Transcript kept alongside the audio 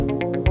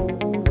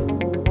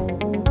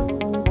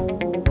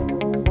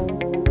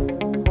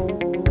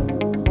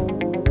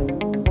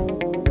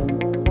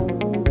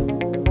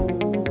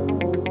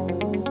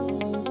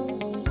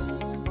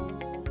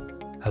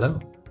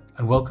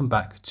welcome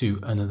back to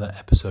another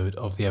episode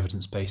of the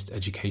Evidence-Based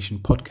Education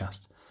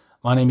Podcast.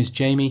 My name is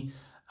Jamie,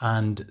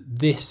 and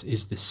this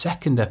is the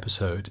second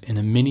episode in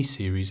a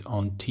mini-series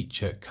on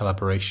teacher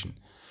collaboration.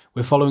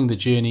 We're following the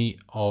journey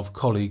of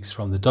colleagues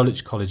from the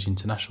Dulwich College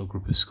International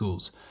group of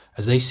schools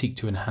as they seek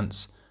to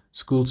enhance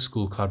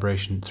school-to-school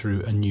collaboration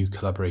through a new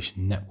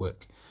collaboration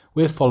network.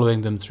 We're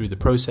following them through the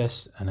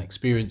process and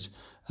experience,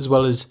 as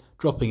well as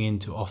dropping in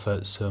to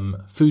offer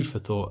some food for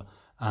thought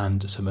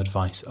and some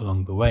advice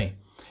along the way.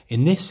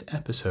 In this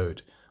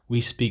episode,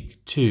 we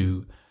speak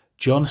to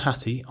John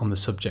Hattie on the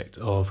subject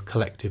of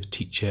collective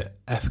teacher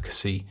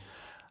efficacy.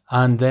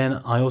 And then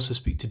I also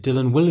speak to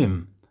Dylan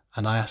Wiliam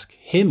and I ask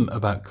him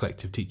about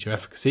collective teacher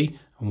efficacy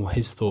and what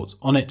his thoughts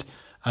on it,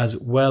 as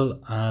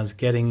well as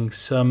getting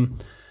some,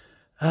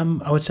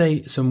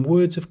 some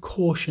words of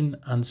caution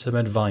and some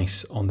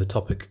advice on the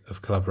topic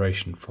of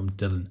collaboration from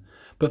Dylan.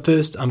 But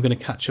first, I'm going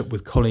to catch up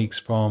with colleagues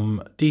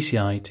from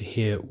DCI to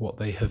hear what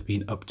they have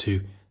been up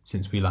to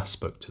since we last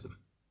spoke to them.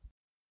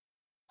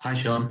 Hi,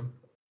 Sean.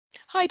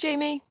 Hi,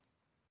 Jamie.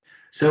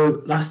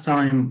 So last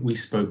time we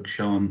spoke,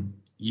 Sean,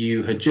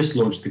 you had just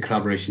launched the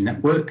Collaboration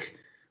Network,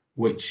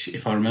 which,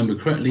 if I remember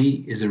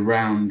correctly, is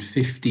around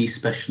 50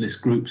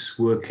 specialist groups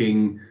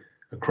working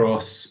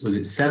across, was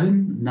it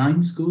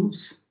 9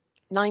 schools?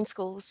 9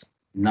 schools.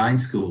 9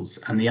 schools.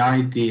 And the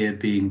idea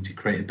being to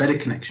create a better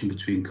connection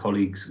between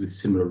colleagues with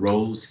similar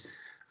roles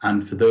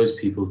and for those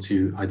people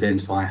to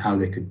identify how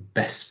they could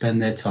best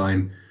spend their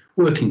time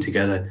working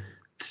together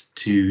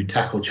to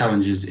tackle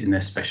challenges in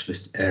their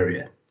specialist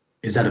area.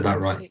 Is that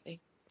about right?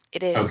 Absolutely.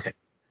 It is. Okay,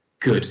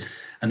 good.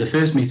 And the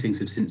first meetings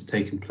have since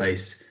taken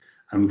place,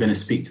 and we're going to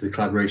speak to the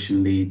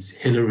collaboration leads,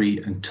 Hilary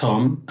and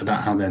Tom,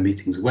 about how their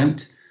meetings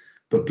went.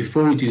 But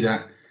before we do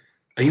that,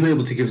 are you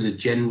able to give us a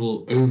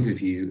general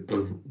overview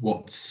of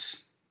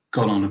what's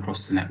gone on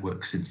across the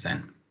network since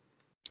then?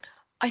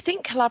 I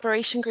think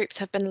collaboration groups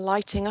have been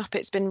lighting up.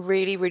 It's been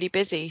really, really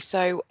busy.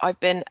 So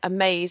I've been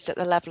amazed at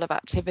the level of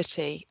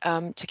activity.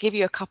 To give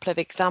you a couple of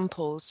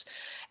examples,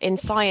 in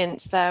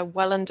science, they're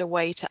well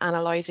underway to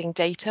analysing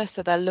data.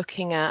 So they're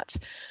looking at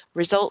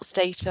results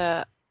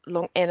data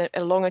in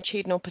a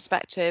longitudinal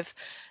perspective.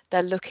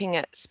 They're looking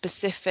at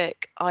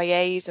specific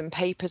IAs and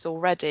papers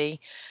already.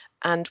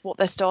 And what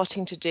they're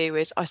starting to do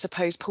is, I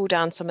suppose, pull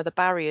down some of the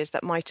barriers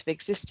that might have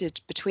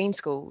existed between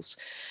schools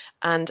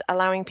and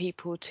allowing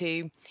people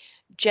to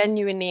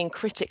genuinely and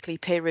critically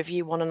peer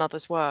review one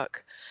another's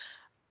work.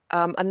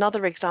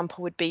 Another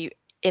example would be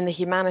in the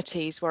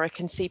humanities, where I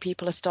can see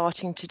people are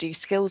starting to do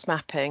skills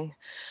mapping,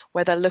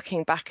 where they're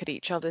looking back at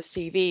each other's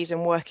CVs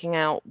and working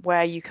out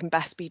where you can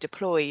best be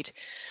deployed.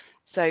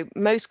 So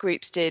most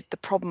groups did the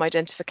problem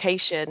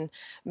identification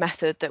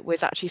method that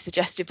was actually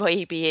suggested by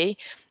EBE,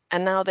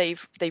 and now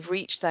they've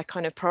reached their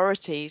kind of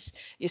priorities.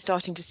 You're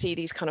starting to see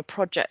these kind of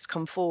projects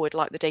come forward,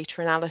 like the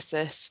data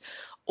analysis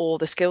or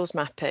the skills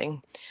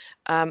mapping.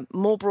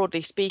 More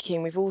broadly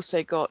speaking, we've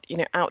also got,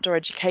 outdoor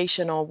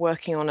education are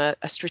working on a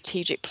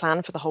strategic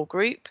plan for the whole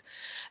group.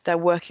 They're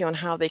working on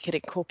how they could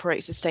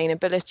incorporate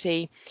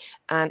sustainability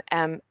and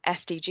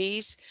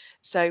SDGs.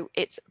 So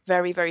it's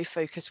very, very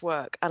focused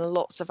work and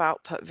lots of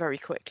output very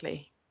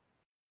quickly.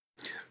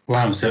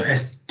 Wow, so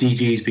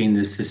SDGs being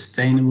the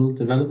Sustainable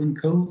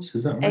Development Goals,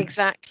 is that right?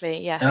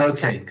 Exactly, yes. Okay,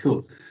 exactly.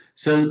 Cool.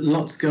 So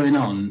lots going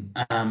on,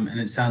 and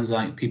it sounds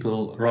like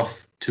people are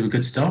off to a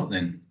good start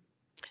then.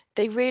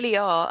 They really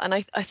are. And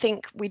I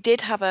think we did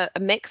have a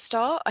mixed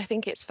start. I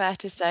think it's fair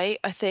to say.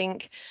 I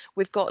think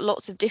we've got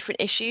lots of different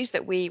issues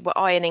that we were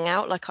ironing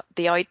out, like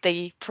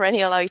the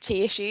perennial IT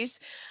issues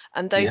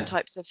and those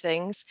types of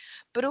things,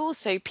 but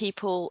also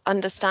people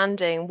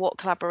understanding what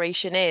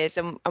collaboration is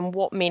and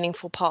what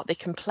meaningful part they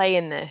can play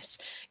in this,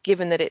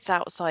 given that it's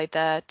outside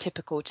their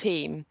typical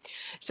team.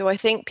 So I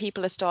think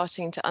people are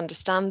starting to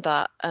understand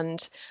that.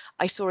 And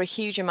I saw a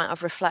huge amount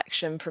of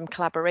reflection from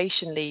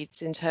collaboration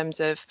leads in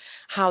terms of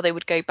how they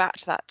would go back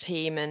to that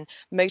team and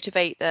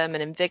motivate them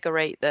and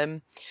invigorate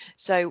them.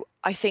 So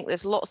I think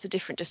there's lots of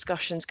different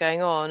discussions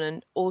going on,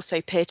 and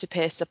also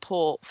peer-to-peer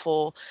support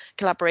for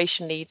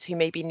collaboration leads who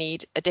maybe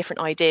need a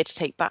different idea to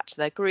take back to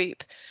their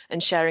group,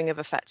 and sharing of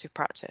effective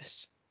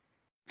practice.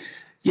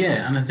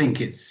 Yeah, and I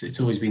think it's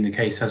always been the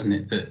case, hasn't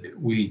it, that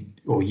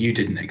you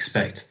didn't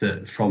expect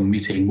that from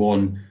meeting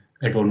one,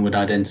 everyone would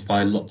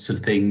identify lots of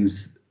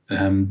things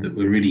that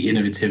were really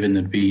innovative and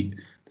they'd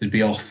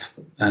be off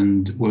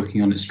and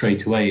working on it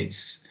straight away.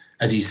 It's,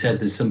 as you said,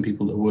 there's some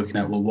people that are working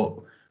out, well,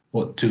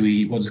 what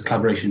does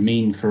collaboration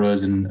mean for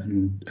us,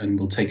 and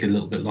we'll take a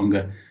little bit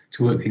longer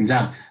to work things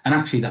out. And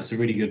actually, that's a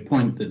really good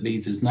point that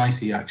leads us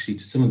nicely actually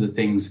to some of the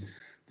things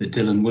that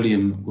Dylan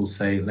Wiliam will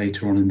say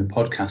later on in the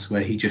podcast,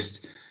 where he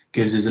just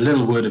gives us a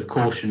little word of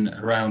caution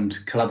around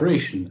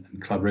collaboration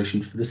and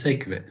collaboration for the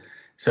sake of it.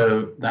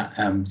 So that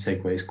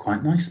segues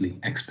quite nicely.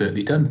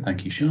 Expertly done.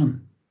 Thank you,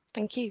 Sean.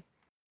 Thank you.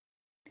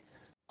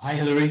 Hi,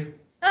 Hilary.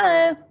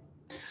 Hello.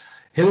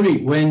 Hilary,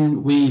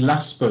 when we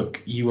last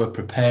spoke, you were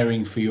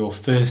preparing for your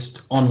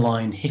first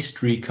online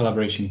history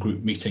collaboration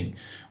group meeting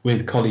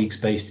with colleagues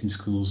based in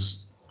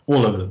schools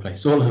all over the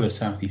place, all over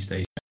Southeast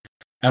Asia.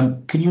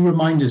 Can you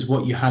remind us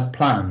what you had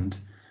planned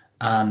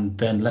and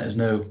then let us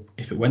know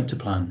if it went to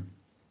plan?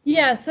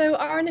 Yeah, so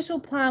our initial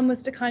plan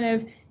was to kind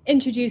of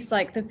introduce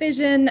like the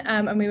vision,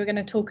 and we were going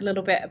to talk a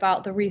little bit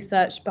about the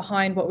research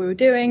behind what we were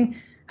doing,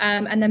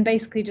 and then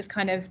basically just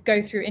kind of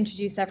go through,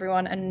 introduce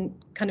everyone, and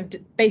kind of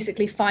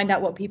basically find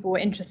out what people were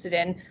interested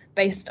in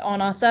based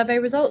on our survey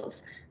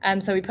results.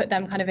 So we put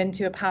them kind of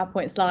into a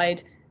PowerPoint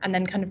slide and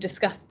then kind of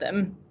discussed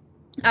them.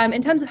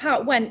 In terms of how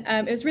it went,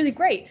 it was really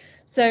great.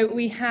 So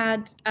we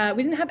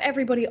didn't have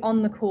everybody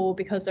on the call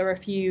because there were a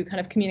few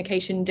kind of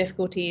communication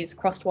difficulties,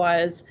 crossed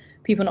wires,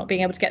 people not being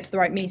able to get to the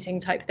right meeting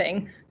type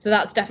thing. So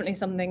that's definitely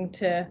something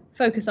to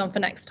focus on for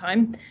next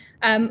time.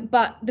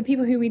 But the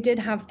people who we did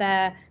have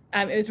there,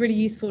 it was really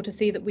useful to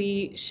see that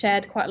we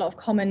shared quite a lot of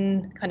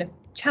common kind of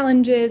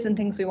challenges and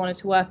things we wanted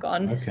to work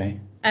on. Okay.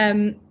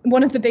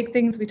 One of the big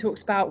things we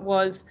talked about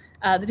was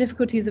the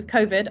difficulties of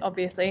COVID,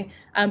 obviously,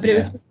 but it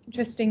was really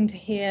interesting to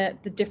hear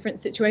the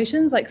different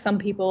situations. Like some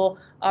people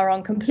are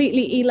on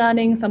completely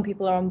e-learning, some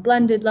people are on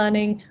blended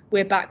learning.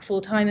 We're back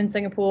full time in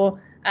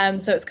Singapore,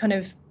 so it's kind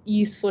of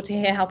useful to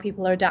hear how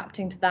people are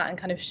adapting to that and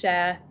kind of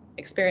share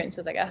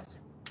experiences, I guess.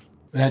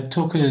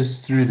 Talk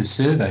us through the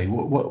survey.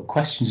 What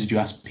questions did you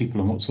ask people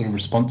and what sort of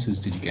responses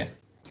did you get?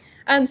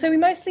 So we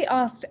mostly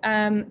asked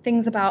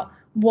things about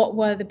what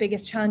were the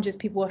biggest challenges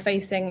people were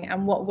facing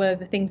and what were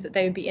the things that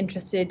they would be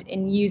interested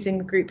in using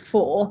the group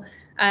for.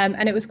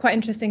 And it was quite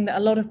interesting that a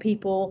lot of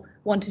people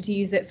wanted to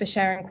use it for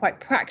sharing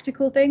quite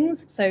practical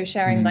things. So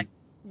sharing like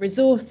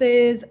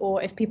resources,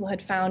 or if people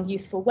had found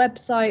useful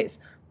websites,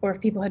 or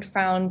if people had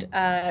found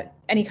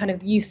any kind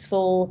of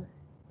useful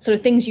sort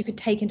of things you could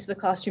take into the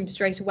classroom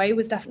straight away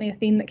was definitely a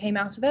theme that came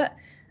out of it.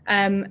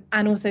 And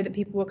also that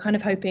people were kind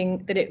of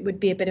hoping that it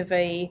would be a bit of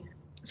a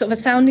sort of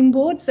a sounding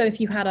board. So if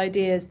you had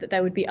ideas, that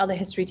there would be other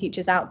history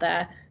teachers out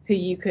there who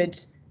you could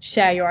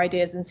share your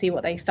ideas and see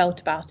what they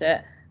felt about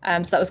it.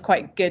 So that was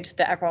quite good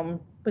that everyone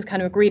was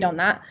kind of agreed on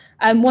that.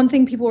 One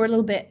thing people were a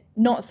little bit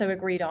not so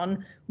agreed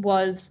on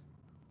was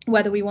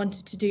whether we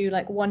wanted to do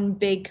like one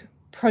big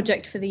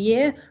project for the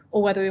year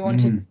or whether we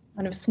wanted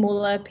kind of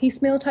smaller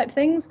piecemeal type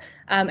things.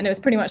 And it was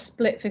pretty much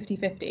split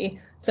 50-50.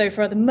 So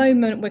for the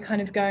moment, we're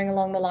kind of going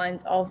along the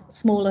lines of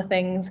smaller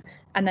things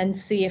and then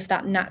see if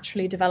that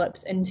naturally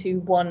develops into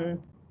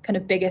one kind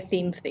of bigger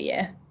theme for the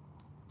year.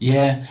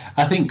 Yeah,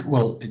 I think,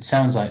 well, it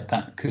sounds like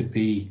that could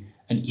be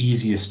an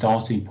easier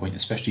starting point,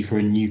 especially for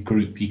a new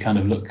group. You kind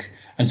of look,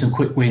 and some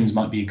quick wins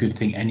might be a good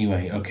thing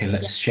anyway. Okay,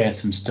 let's share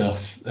some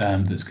stuff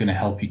that's going to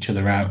help each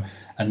other out.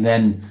 And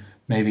then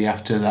maybe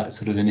after that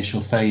sort of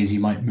initial phase, you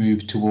might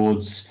move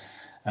towards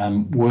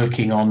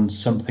working on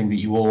something that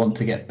you all want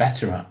to get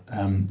better at.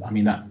 I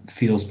mean, that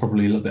feels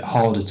probably a little bit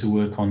harder to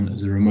work on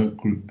as a remote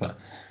group, but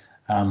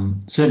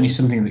certainly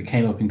something that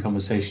came up in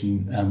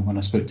conversation when I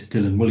spoke to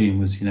Dylan Wiliam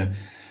was,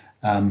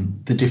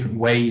 the different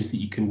ways that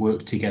you can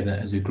work together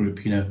as a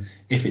group.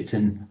 If it's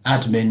an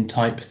admin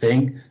type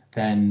thing,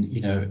 then,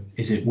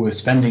 is it worth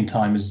spending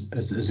time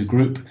as a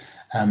group?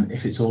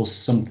 If it's all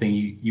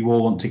something you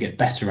all want to get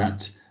better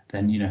at,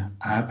 then,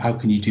 how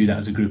can you do that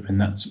as a group? And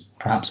that's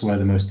perhaps where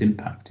the most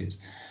impact is.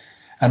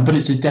 But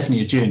it's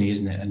definitely a journey,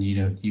 isn't it? And,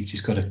 you've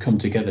just got to come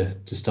together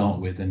to start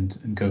with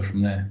and go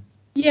from there.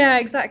 Yeah,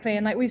 exactly.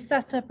 And like we've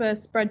set up a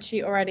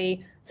spreadsheet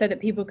already so that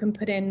people can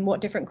put in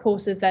what different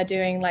courses they're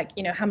doing, like,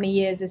 how many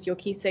years is your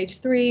Key Stage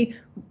 3?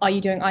 Are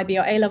you doing IB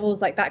or A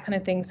levels, like that kind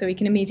of thing. So we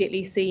can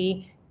immediately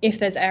see if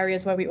there's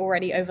areas where we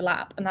already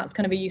overlap. And that's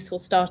kind of a useful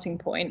starting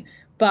point.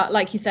 But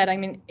like you said, I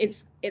mean,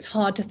 it's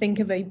hard to think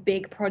of a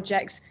big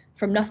project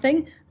from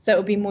nothing. So it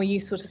would be more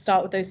useful to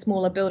start with those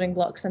smaller building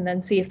blocks and then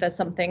see if there's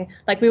something.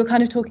 Like we were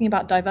kind of talking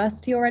about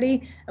diversity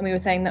already. And we were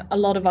saying that a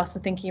lot of us are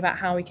thinking about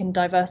how we can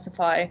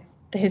diversify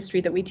the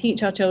history that we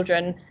teach our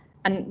children,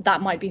 and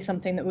that might be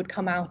something that would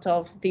come out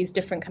of these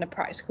different kind of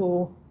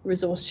practical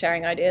resource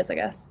sharing ideas, I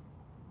guess.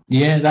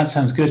 Yeah, that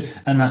sounds good.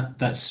 And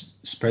that's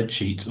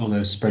spreadsheet, although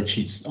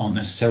spreadsheets aren't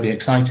necessarily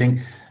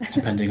exciting,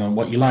 depending on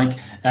what you like.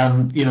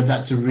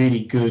 That's a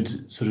really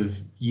good sort of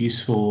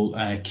useful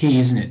key,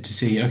 isn't it, to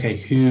see, okay,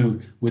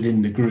 who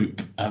within the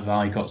group have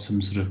I got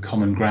some sort of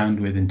common ground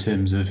with in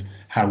terms of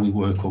how we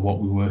work or what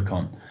we work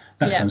on.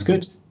 That sounds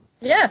good.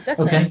 Yeah,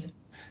 definitely. Okay.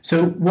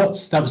 So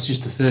that was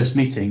just the first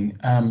meeting.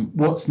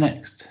 What's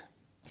next?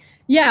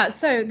 Yeah,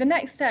 so the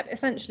next step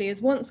essentially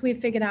is once we've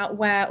figured out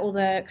where all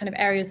the kind of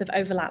areas of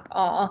overlap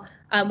are,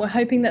 we're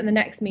hoping that the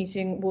next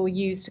meeting we'll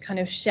use to kind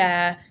of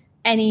share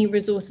any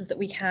resources that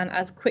we can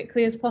as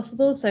quickly as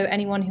possible. So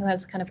anyone who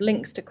has kind of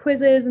links to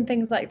quizzes and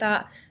things like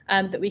that,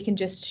 that we can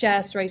just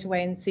share straight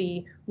away and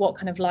see what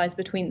kind of lies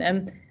between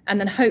them. And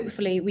then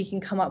hopefully we can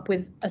come up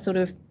with a sort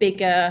of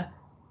bigger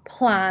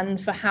plan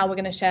for how we're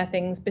going to share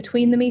things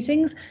between the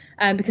meetings,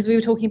 because we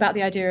were talking about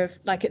the idea of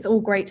like it's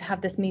all great to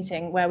have this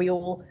meeting where we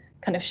all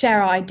kind of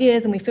share our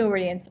ideas and we feel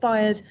really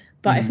inspired,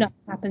 but if nothing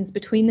happens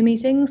between the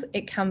meetings,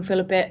 it can feel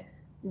a bit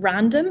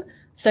random.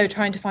 So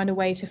trying to find a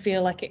way to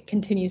feel like it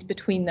continues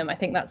between them, I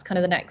think that's kind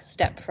of the next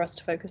step for us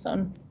to focus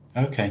on.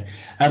 Okay.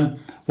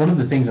 One of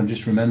the things I'm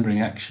just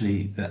remembering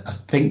actually that I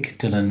think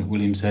Dylan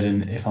Wiliam said,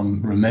 and if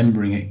I'm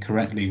remembering it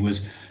correctly,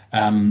 was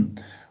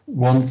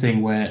one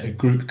thing where a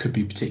group could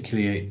be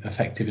particularly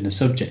effective in a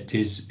subject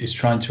is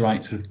trying to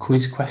write sort of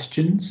quiz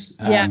questions,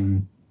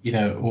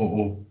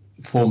 or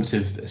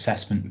formative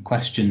assessment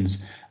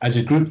questions as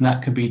a group, and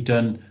that could be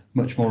done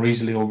much more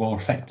easily or more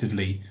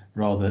effectively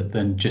rather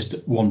than just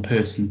one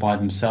person by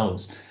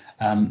themselves.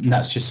 And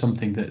that's just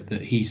something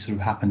that he sort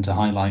of happened to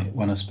highlight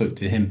when I spoke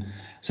to him.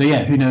 So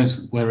yeah, who knows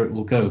where it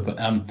will go. But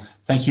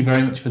thank you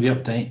very much for the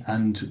update,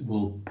 and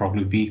we'll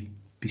probably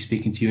be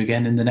speaking to you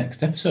again in the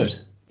next episode.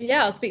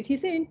 Yeah, I'll speak to you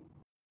soon.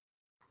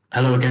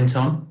 Hello again,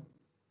 Tom.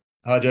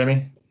 Hi,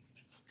 Jamie.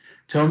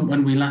 Tom,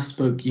 when we last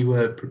spoke, you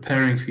were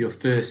preparing for your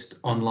first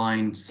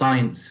online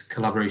science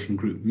collaboration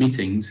group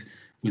meetings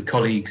with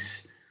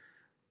colleagues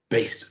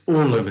based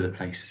all over the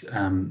place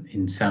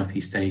in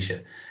Southeast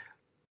Asia.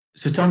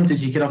 So, Tom, did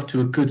you get off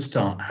to a good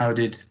start? How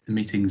did the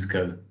meetings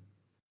go?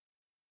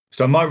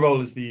 So my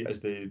role as the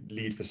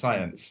lead for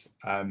science,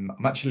 I'm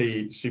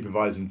actually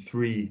supervising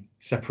 3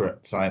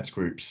 separate science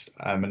groups,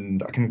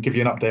 and I can give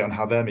you an update on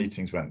how their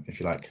meetings went,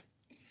 if you like.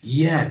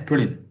 Yeah,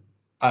 brilliant.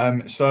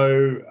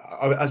 So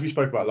as we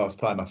spoke about last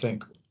time, I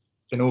think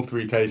in all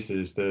 3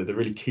 cases, the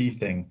really key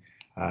thing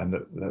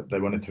that they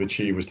wanted to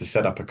achieve was to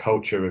set up a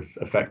culture of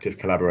effective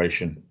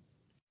collaboration,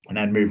 and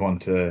then move on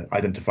to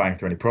identifying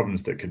through any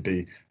problems that could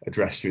be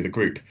addressed through the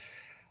group.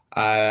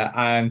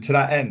 And to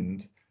that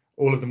end,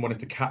 all of them wanted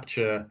to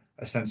capture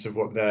a sense of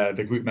what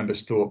the group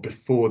members thought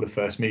before the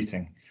first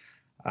meeting,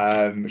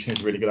 which is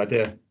a really good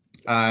idea.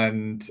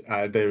 And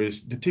there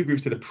is the 2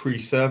 groups did a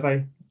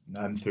pre-survey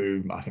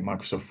through, I think,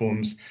 Microsoft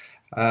Forms.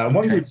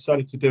 One group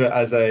decided to do it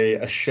as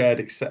a shared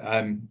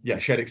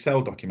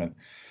Excel document,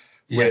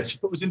 which I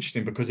thought was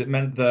interesting because it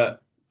meant that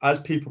as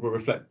people were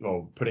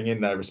putting in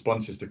their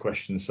responses to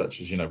questions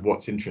such as,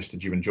 what's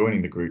interested you in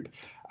joining the group,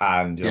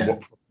 and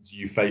what problems are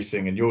you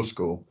facing in your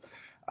school.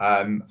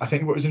 I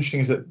think what was interesting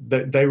is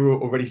that they were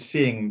already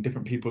seeing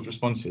different people's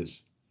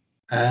responses.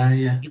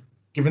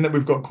 Given that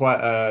we've got quite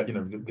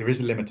there is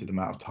a limited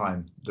amount of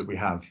time that we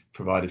have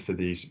provided for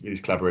these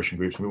collaboration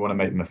groups, and we want to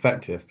make them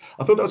effective.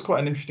 I thought that was quite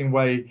an interesting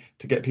way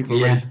to get people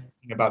already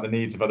thinking about the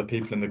needs of other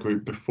people in the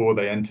group before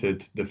they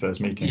entered the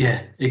first meeting.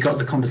 Yeah, it got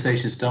the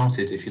conversation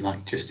started, if you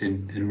like, just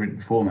in written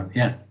format.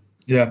 Yeah.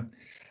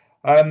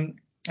 And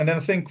then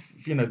I think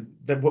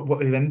what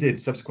they then did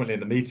subsequently in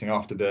the meeting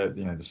after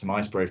the some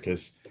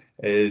icebreakers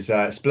is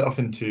split off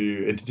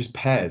into just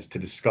pairs to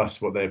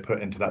discuss what they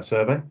put into that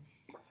survey.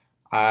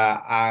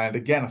 And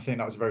again, I think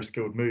that was a very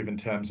skilled move in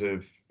terms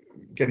of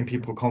getting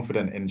people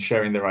confident in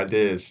sharing their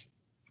ideas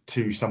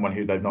to someone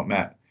who they've not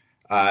met.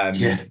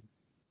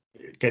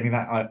 Getting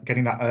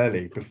that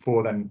early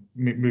before then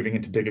moving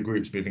into bigger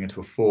groups, moving into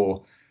a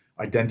 4,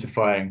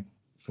 identifying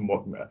from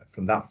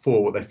that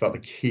 4 what they felt the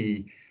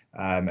key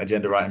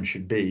agenda item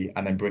should be,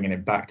 and then bringing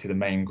it back to the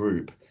main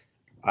group.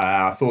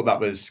 I thought that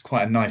was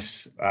quite a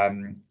nice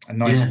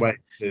way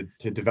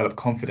to develop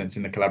confidence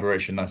in the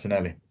collaboration nice and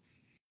early.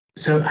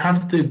 So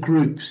have the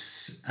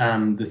groups,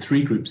 the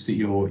 3 groups that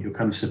you're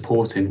kind of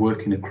supporting,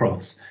 working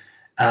across,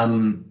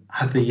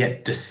 have they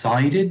yet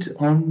decided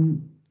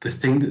on the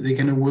thing that they're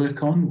going to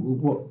work on?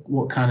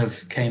 What kind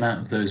of came out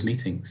of those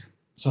meetings?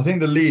 So I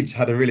think the leads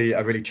had a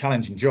really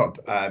challenging job,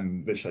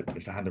 which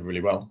they handled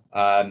really well,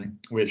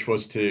 which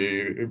was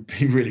to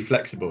be really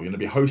flexible,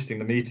 be hosting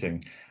the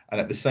meeting. And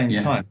at the same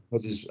time,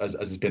 as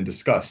has been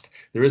discussed,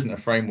 there isn't a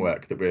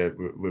framework that we're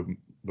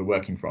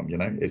working from.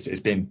 It's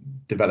being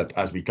developed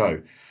as we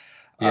go.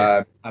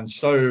 And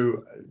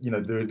so,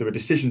 there were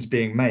decisions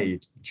being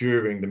made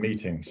during the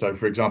meeting. So,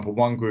 for example,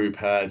 one group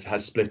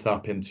has split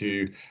up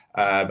into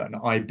an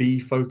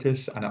IB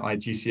focus and an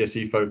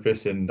IGCSE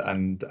focus,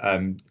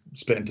 and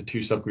split into 2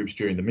 subgroups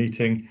during the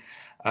meeting.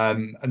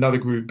 Another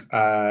group,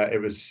 it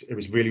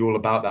was really all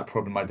about that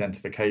problem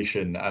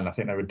identification, and I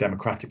think they were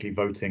democratically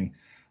voting,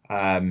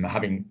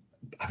 having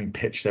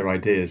pitched their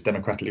ideas,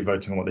 democratically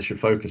voting on what they should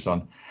focus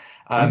on.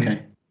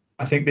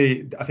 I think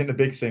the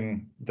big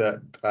thing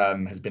that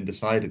has been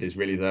decided is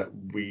really that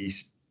we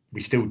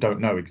still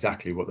don't know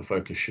exactly what the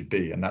focus should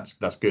be, and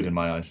that's good in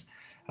my eyes.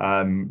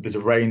 There's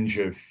a range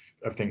of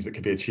things that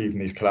could be achieved in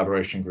these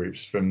collaboration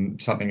groups, from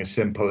something as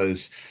simple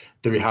as,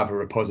 do we have a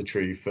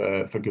repository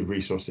for good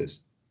resources?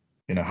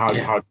 How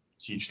to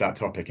teach that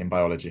topic in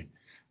biology,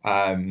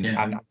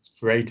 and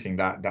creating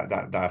that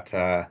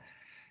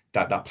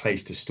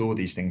place to store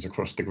these things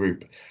across the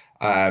group.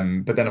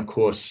 But then, of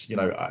course,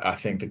 I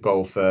think the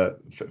goal for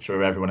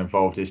everyone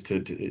involved is to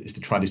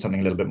try and do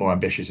something a little bit more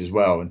ambitious as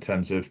well, in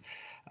terms of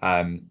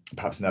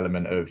perhaps an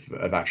element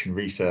of action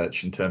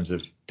research, in terms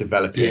of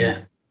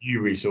developing new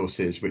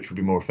resources which would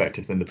be more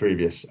effective than the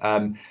previous.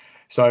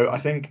 So I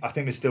think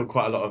there's still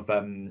quite a lot of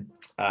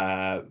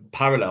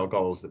parallel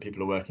goals that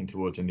people are working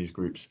towards in these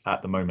groups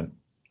at the moment.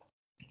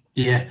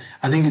 Yeah,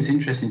 I think it's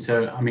interesting.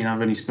 So,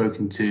 I've only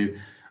spoken to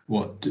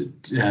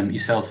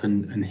yourself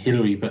and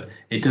Hilary, but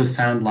it does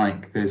sound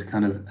like there's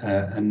kind of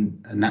a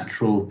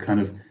natural kind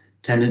of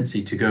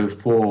tendency to go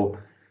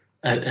for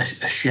a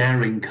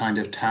sharing kind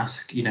of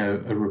task, you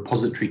know, a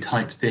repository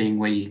type thing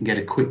where you can get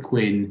a quick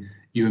win,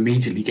 you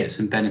immediately get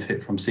some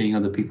benefit from seeing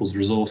other people's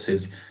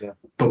resources,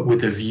 but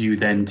with a view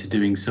then to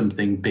doing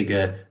something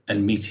bigger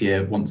and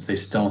meatier once they've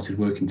started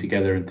working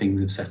together and things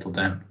have settled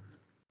down.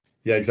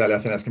 Yeah, exactly. I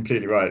think that's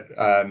completely right.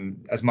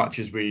 As much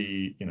as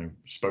we,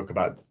 spoke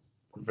about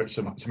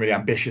some really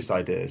ambitious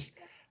ideas,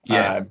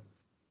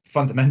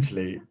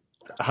 fundamentally,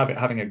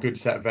 having a good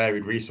set of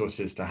varied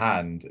resources to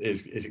hand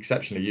is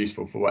exceptionally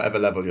useful for whatever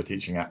level you're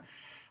teaching at.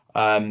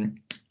 And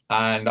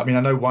I mean,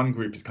 I know one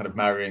group is kind of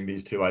marrying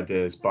these two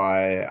ideas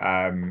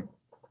by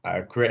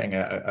creating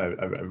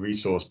a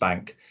resource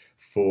bank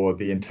for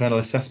the internal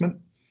assessment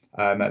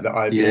at the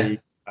IB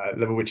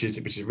level, which is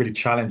a really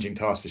challenging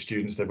task for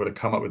students. They've got to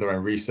come up with their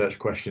own research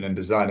question and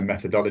design a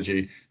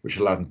methodology which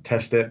allows them to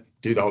test it,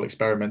 do the whole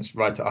experiments,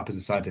 write it up as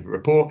a scientific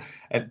report,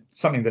 and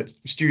something that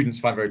students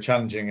find very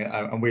challenging.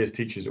 And we as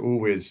teachers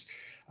always,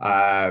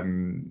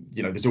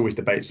 there's always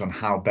debates on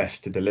how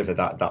best to deliver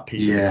that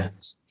piece of the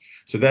course.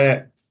 So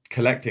they're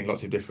collecting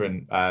lots of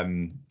different,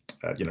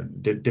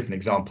 different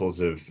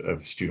examples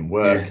of student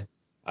work,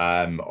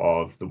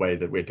 of the way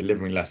that we're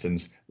delivering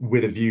lessons,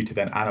 with a view to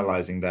then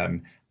analysing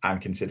them and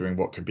considering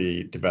what could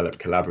be developed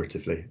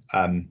collaboratively.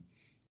 And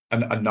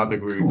another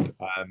group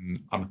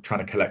I'm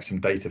trying to collect some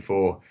data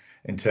for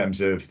in terms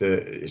of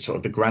the sort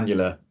of the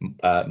granular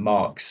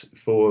marks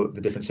for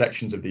the different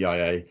sections of the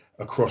IA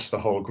across the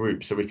whole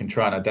group, so we can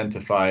try and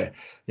identify,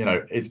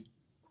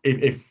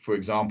 if for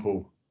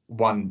example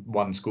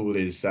one school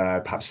is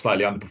perhaps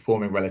slightly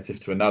underperforming relative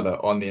to another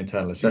on the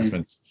internal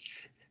assessments,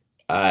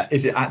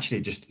 is it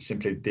actually just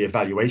simply the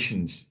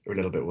evaluations are a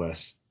little bit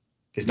worse?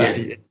 Is that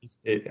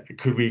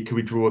could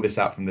we draw this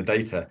out from the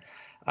data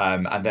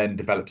and then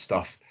develop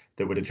stuff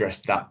that would address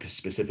that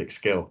specific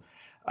skill?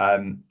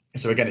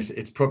 So again,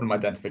 it's problem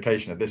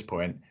identification at this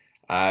point.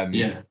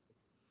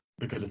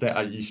 Because I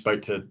think you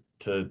spoke to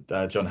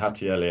John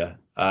Hattie earlier.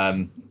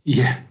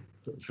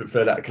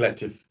 For that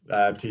collective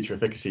teacher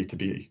efficacy to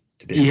be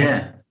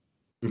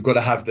we've got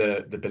to have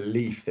the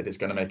belief that it's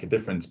going to make a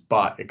difference,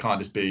 but it can't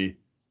just be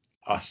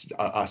us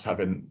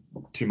having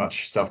too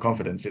much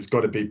self-confidence. It's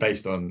got to be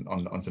based on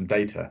some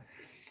data.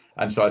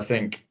 And so I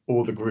think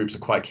all the groups are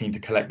quite keen to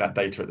collect that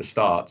data at the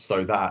start,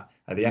 so that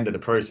at the end of the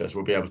process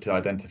we'll be able to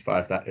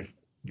identify if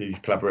these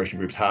collaboration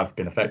groups have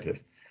been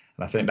effective.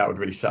 And I think that would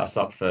really set us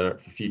up for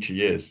future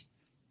years.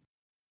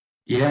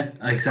 Yeah,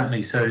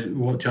 exactly. So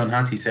what John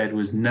Hattie said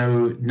was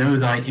know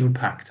thy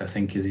impact, I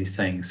think, as he's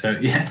saying. So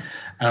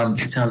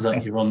it sounds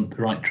like you're on the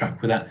right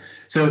track with that.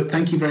 So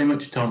thank you very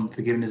much, Tom,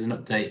 for giving us an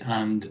update,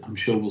 and I'm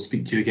sure we'll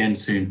speak to you again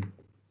soon.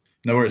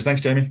 No worries.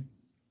 Thanks, Jamie.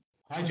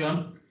 Hi,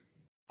 John.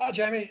 Hi,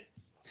 Jamie.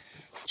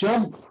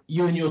 John,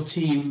 you and your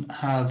team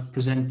have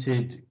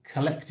presented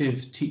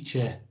collective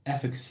teacher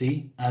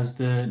efficacy as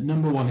the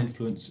 #1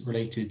 influence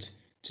related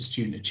to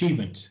student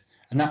achievement.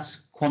 And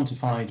that's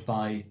quantified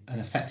by an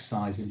effect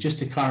size. And just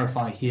to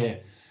clarify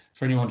here,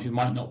 for anyone who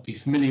might not be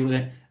familiar with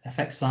it,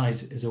 effect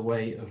size is a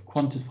way of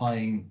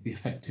quantifying the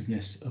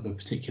effectiveness of a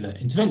particular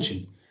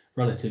intervention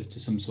relative to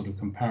some sort of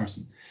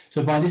comparison.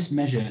 So by this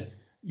measure,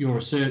 your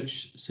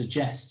research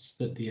suggests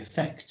that the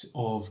effect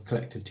of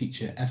collective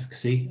teacher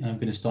efficacy, and I'm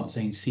going to start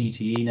saying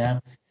CTE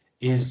now,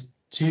 is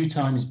 2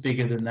 times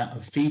bigger than that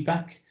of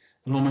feedback,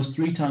 and almost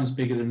 3 times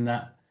bigger than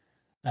that,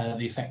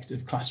 the effect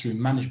of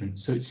classroom management.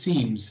 So it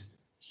seems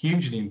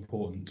hugely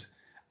important,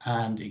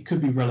 and it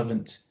could be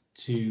relevant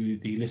to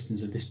the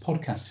listeners of this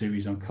podcast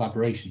series on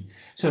collaboration.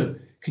 So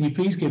can you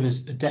please give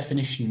us a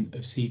definition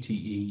of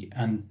CTE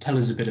and tell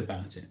us a bit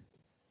about it?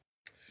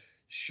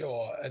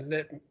 Sure, and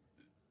let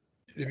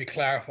me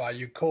clarify,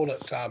 you call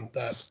it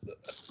the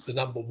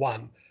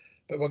 #1,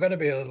 but we're going to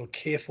be a little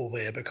careful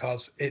there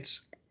because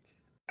it's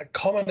a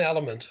common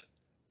element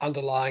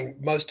underlying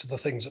most of the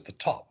things at the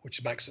top,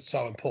 which makes it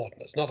so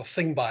important. It's not a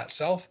thing by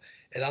itself.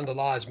 It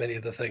underlies many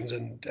of the things,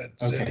 and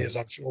certainly, as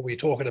I'm sure we're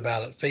talking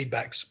about it,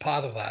 feedback's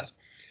part of that.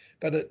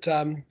 But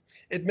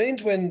it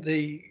means when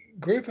the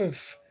group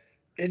of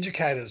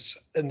educators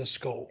in the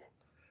school,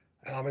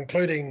 and I'm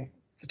including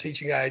the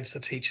teaching aides, the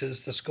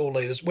teachers, the school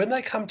leaders, when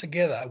they come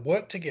together,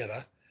 work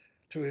together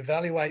to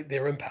evaluate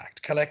their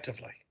impact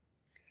collectively.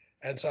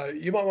 And so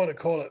you might want to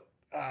call it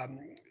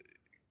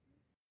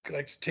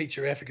collective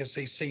teacher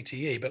efficacy,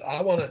 CTE, but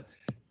I want to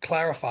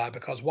clarify,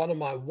 because one of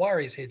my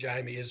worries here,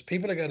 Jamie, is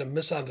people are going to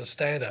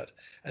misunderstand it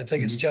and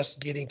think it's just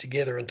getting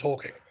together and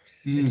talking.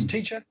 It's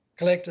teacher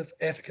collective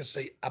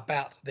efficacy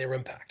about their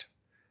impact.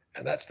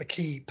 And that's the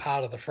key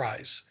part of the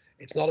phrase.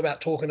 It's not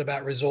about talking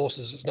about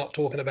resources. It's not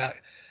talking about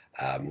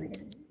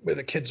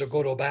whether kids are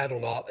good or bad or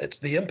not. It's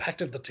the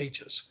impact of the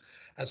teachers.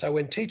 And so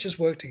when teachers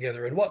work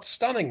together, and what's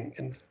stunning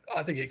and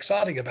I think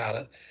exciting about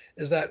it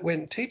is that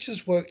when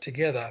teachers work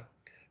together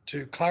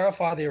to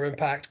clarify their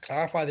impact,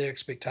 clarify their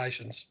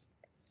expectations,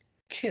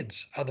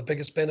 kids are the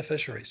biggest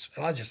beneficiaries.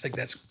 And I just think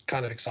that's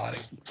kind of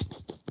exciting.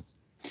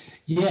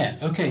 Yeah,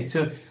 okay.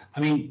 So, I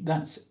mean,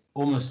 that's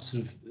almost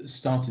sort of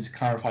started to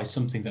clarify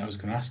something that I was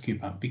going to ask you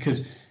about,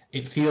 because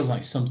it feels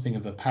like something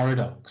of a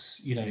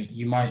paradox. You know,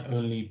 you might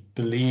only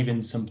believe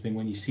in something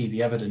when you see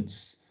the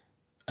evidence,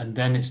 and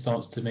then it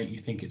starts to make you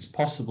think it's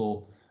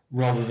possible,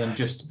 rather than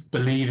just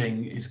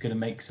believing is going to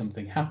make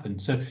something happen.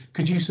 So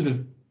could you sort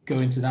of go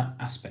into that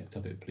aspect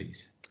of it,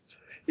 please?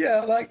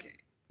 Yeah,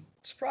 like,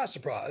 surprise,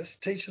 surprise,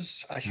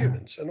 teachers are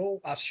humans, and all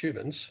us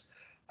humans,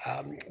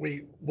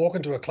 we walk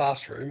into a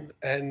classroom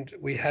and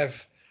we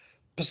have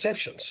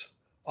perceptions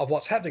of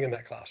what's happening in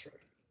that classroom.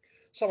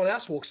 Someone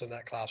else walks in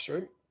that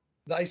classroom,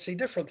 they see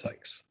different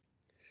things.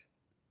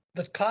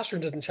 The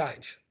classroom didn't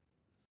change,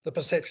 the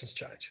perceptions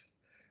change.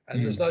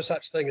 And there's no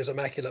such thing as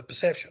immaculate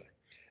perception.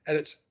 And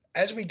it's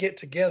as we get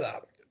together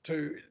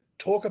to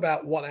talk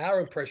about what our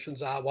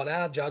impressions are, what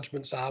our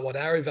judgments are, what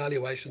our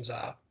evaluations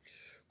are,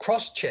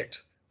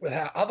 cross-checked with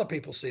how other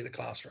people see the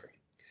classroom.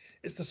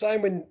 It's the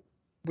same when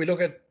we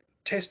look at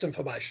test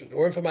information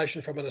or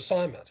information from an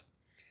assignment.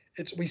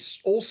 We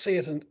all see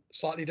it in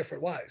slightly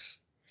different ways.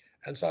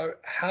 And so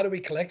how do we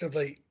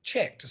collectively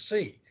check to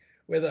see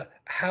whether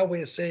how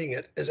we're seeing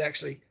it is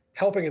actually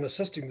helping and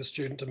assisting the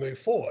student to move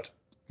forward?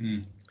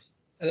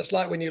 And it's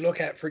like when you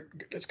look at,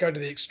 let's go to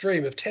the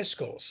extreme of test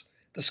scores.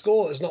 The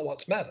score is not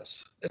what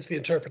matters. It's the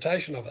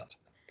interpretation of it.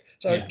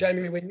 So,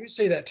 Jamie, when you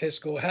see that test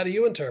score, how do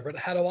you interpret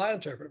it? How do I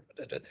interpret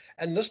it?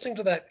 And listening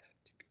to that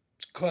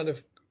kind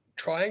of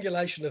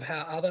triangulation of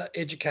how other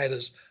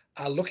educators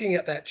are looking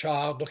at that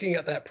child, looking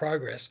at that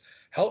progress,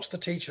 helps the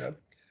teacher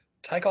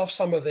take off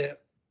some of their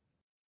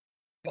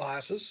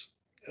biases.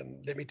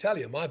 And let me tell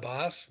you, my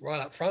bias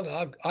right up front,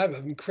 I have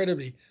an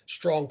incredibly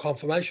strong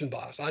confirmation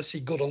bias. I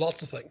see good in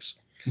lots of things.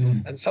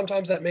 And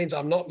sometimes that means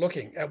I'm not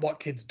looking at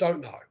what kids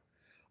don't know.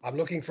 I'm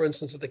looking, for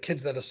instance, at the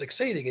kids that are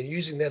succeeding and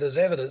using that as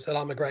evidence that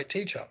I'm a great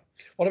teacher.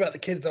 What about the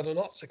kids that are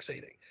not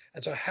succeeding?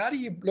 And so how do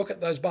you look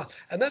at those biases?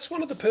 And that's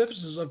one of the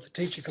purposes of the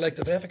teacher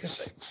collective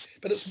efficacy.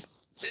 But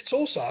it's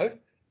also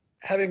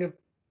having a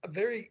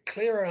very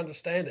clear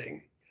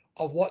understanding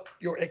of what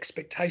your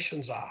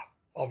expectations are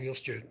of your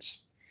students.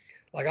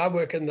 Like, I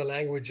work in the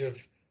language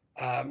of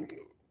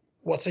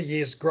what's a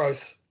year's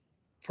growth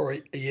for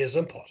a year's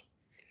input.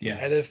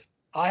 And if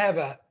I have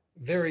a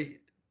very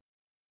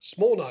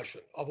small notion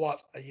of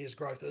what a year's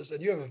growth is,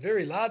 and you have a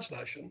very large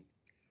notion,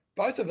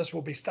 both of us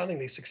will be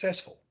stunningly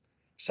successful.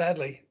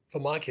 Sadly for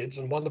my kids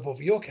and wonderful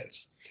for your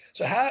kids.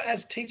 So how,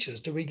 as teachers,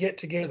 do we get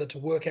together to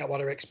work out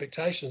what our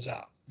expectations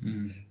are?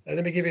 And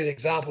let me give you an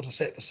example to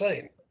set the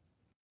scene.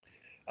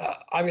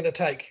 I'm going to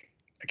take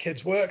a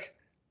kid's work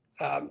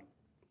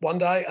one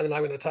day, and then I'm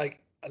going to take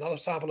another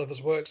sample of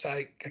his work,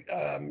 say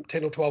 10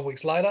 or 12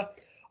 weeks later.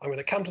 I'm going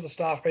to come to the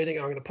staff meeting,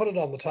 I'm going to put it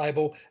on the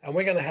table, and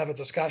we're going to have a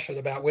discussion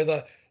about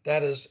whether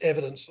that is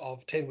evidence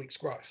of 10 weeks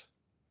growth.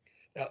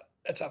 Now,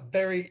 it's a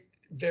very,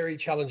 very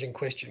challenging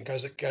question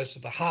because it goes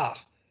to the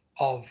heart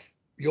of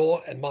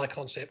your and my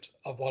concept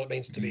of what it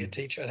means to be a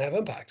teacher and have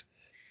impact.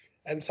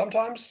 And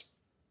sometimes,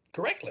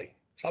 correctly,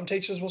 some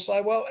teachers will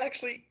say, well,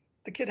 actually,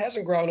 the kid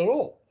hasn't grown at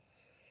all.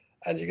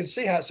 And you can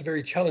see how it's a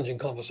very challenging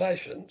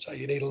conversation. So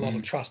you need a lot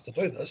of trust to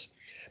do this.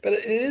 But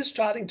it is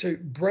starting to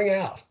bring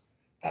out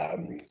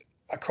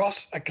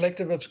across a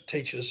collective of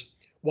teachers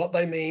what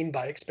they mean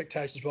by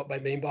expectations, what they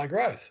mean by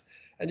growth.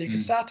 And you can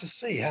start to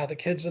see how the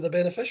kids are the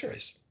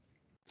beneficiaries.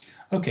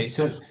 Okay,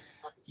 so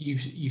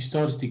you've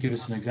started to give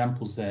us some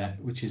examples there,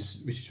 which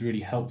is really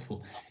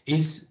helpful.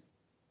 Is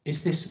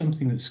this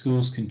something that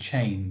schools can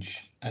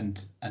change,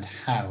 and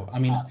how? I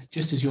mean,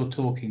 just as you're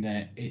talking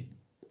there,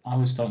 I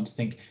was starting to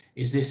think,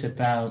 does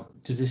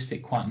this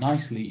fit quite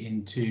nicely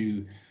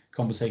into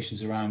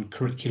conversations around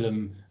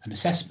curriculum and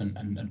assessment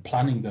and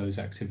planning those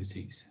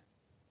activities?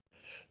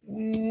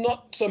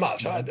 Not so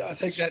much. I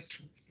think that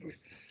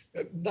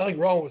nothing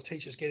wrong with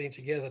teachers getting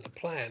together to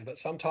plan, but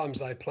sometimes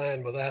they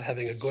plan without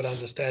having a good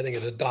understanding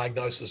and a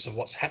diagnosis of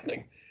what's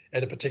happening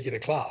in a particular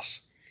class.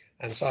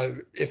 And so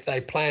if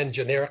they plan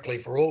generically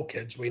for all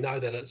kids, we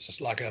know that it's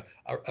just like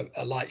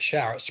a light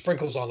shower. It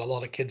sprinkles on a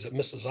lot of kids, it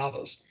misses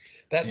others.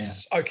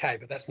 That's okay,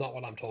 but that's not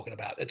what I'm talking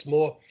about. It's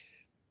more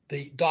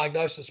the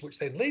diagnosis, which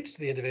then leads to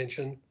the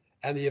intervention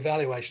and the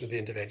evaluation of the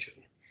intervention.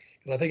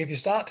 Because I think if you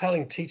start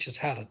telling teachers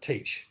how to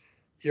teach,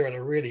 you're in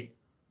a really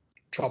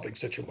troubling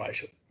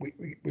situation.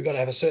 We've got to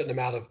have a certain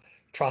amount of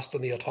trust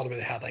in the autonomy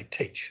of how they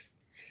teach.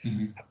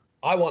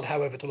 I want,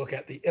 however, to look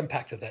at the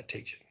impact of that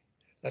teaching.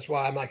 That's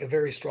why I make a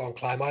very strong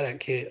claim. I don't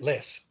care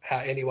less how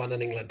anyone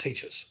in England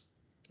teaches.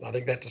 And I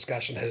think that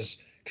discussion has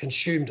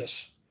consumed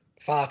us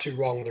far too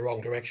wrong in the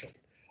wrong direction.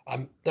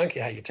 I don't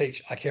care how you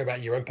teach. I care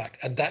about your impact.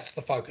 And that's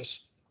the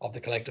focus of the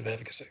collective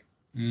advocacy.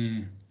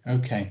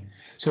 Okay.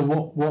 So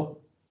what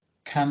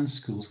can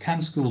schools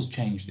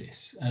change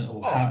this?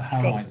 Or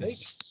how might they?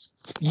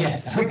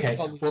 Yeah, okay.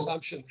 On the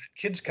assumption that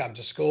kids come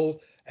to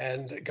school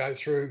and go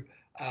through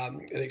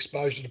an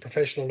exposure to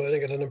professional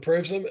learning and it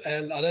improves them.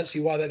 And I don't see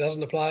why that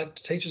doesn't apply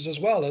to teachers as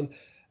well. And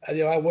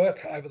our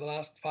work over the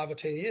last 5 or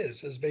 10 years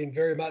has been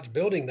very much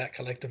building that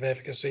collective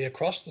advocacy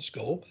across the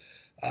school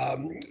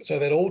so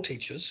that all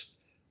teachers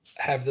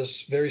have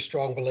this very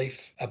strong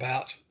belief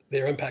about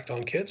their impact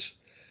on kids.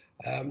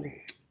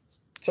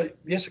 So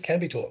yes, it can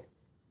be taught.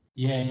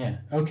 Yeah.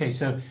 Okay.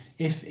 So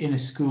if in a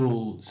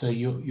school, so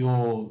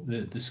you're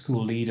the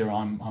school leader,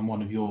 I'm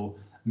one of your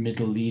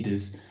middle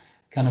leaders.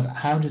 Kind of,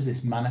 how does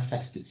this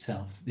manifest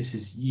itself? This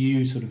is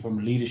you sort of from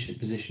a leadership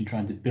position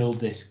trying to build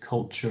this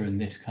culture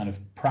and this kind of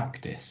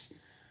practice.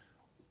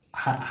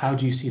 How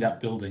do you see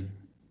that building?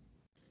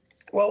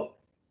 Well,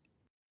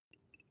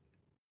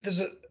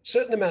 there's a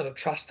certain amount of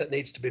trust that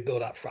needs to be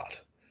built up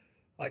front.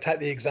 Like take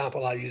the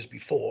example I used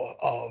before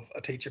of a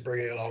teacher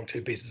bringing along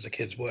two pieces of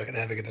kids' work and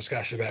having a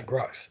discussion about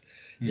growth.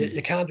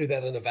 You can't do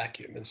that in a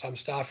vacuum, and some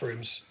staff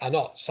rooms are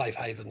not safe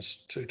havens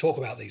to talk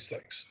about these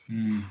things.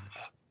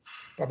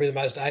 Probably the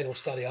most anal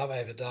study I've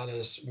ever done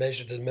is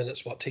measured in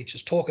minutes what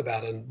teachers talk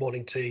about in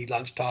morning tea,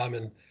 lunchtime,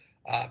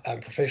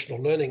 and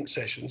professional learning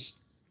sessions.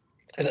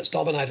 And it's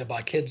dominated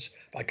by kids,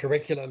 by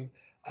curriculum,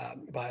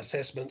 by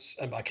assessments,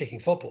 and by kicking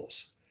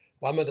footballs.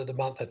 1 minute a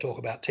month they talk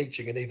about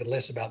teaching and even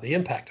less about the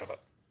impact of it.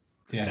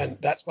 Yeah. And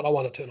that's what I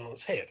want to turn on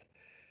its head.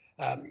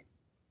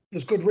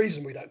 There's good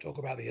reason we don't talk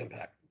about the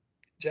impact.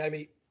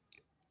 Jamie,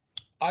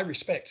 I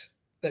respect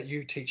that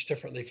you teach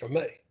differently from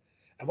me.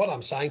 And what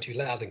I'm saying to you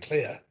loud and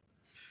clear,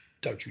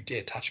 don't you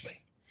dare touch me.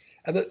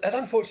 And that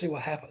unfortunately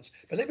what happens.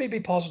 But let me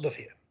be positive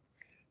here.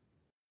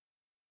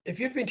 If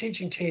you've been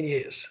teaching 10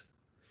 years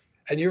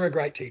and you're a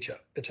great teacher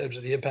in terms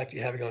of the impact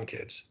you're having on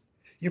kids,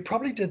 you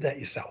probably did that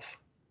yourself.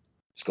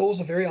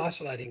 Schools are very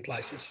isolating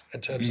places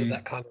in terms of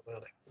that kind of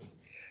learning.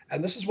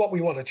 And this is what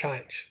we want to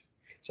change.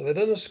 So that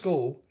in a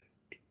school,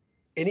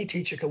 any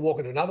teacher can walk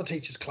into another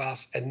teacher's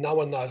class and no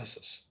one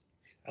notices.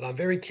 And I'm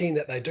very keen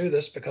that they do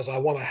this because I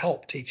want to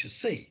help teachers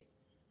see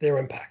their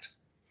impact.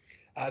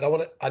 I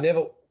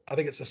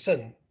think it's a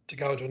sin to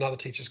go into another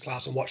teacher's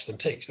class and watch them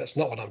teach. That's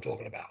not what I'm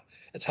talking about.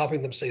 It's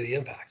helping them see the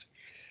impact.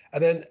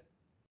 And then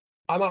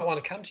I might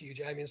want to come to you,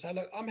 Jamie, and say,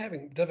 look, I'm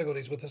having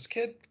difficulties with this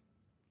kid.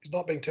 He's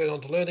not being turned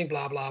on to learning,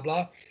 blah, blah,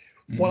 blah.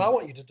 What I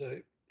want you to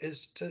do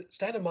is to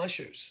stand in my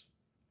shoes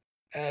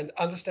and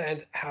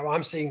understand how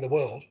I'm seeing the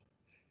world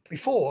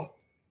before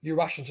you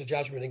rush into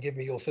judgment and give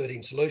me your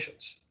 13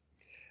 solutions.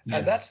 Yeah.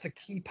 And that's the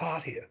key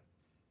part here.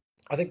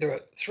 I think there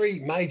are three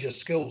major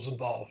skills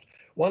involved.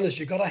 One is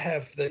you've got to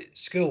have the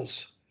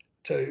skills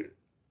to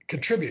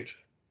contribute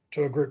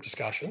to a group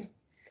discussion.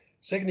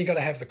 Second, you've got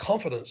to have the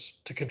confidence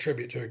to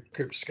contribute to a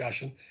group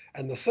discussion.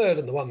 And the third,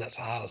 and the one that's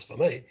the hardest for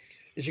me,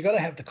 is you've got to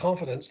have the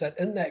confidence that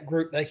in that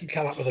group they can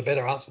come up with a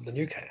better answer than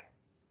you can.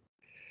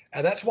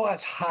 And that's why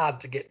it's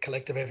hard to get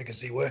collective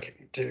efficacy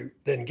working, to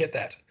then get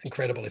that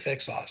incredible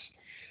effect size.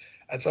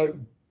 And so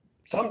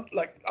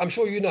I'm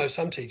sure you know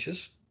some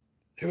teachers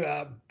who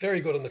are very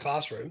good in the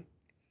classroom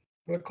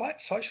who are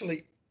quite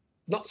socially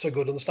not so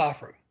good in the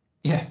staff room.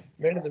 Yeah.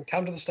 Many of them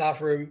come to the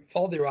staff room,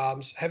 fold their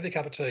arms, have their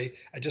cup of tea,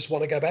 and just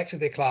want to go back to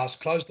their class,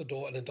 close the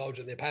door, and indulge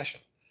in their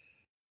passion.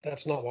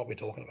 That's not what we're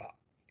talking about.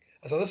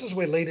 And so this is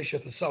where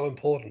leadership is so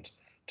important,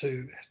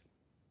 to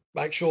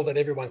make sure that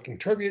everyone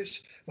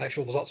contributes, make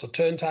sure there's lots of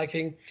turn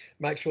taking,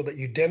 make sure that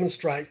you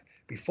demonstrate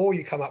before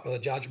you come up with a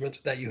judgment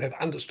that you have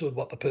understood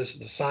what the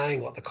person is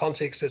saying, what the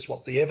context is,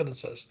 what the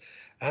evidence is.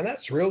 And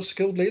that's real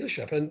skilled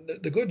leadership. And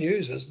the good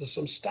news is there's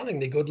some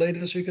stunningly good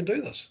leaders who can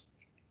do this.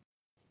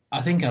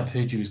 I think I've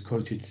heard you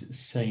quoted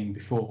saying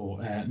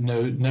before,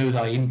 know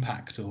thy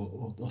impact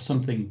or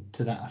something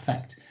to that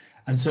effect.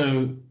 And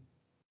so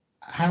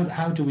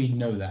how do we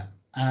know that?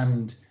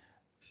 And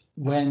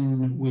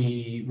when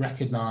we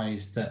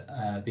recognize that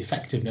the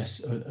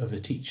effectiveness of a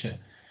teacher,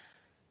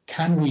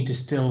 can we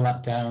distill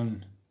that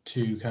down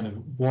to kind of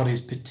what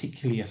is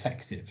particularly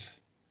effective?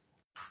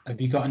 Have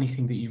you got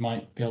anything that you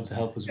might be able to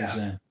help us with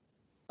there?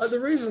 The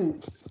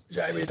reason,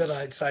 Jamie, that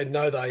I'd say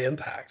know thy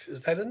impact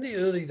is that in the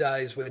early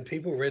days when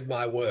people read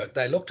my work,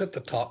 they looked at the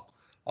top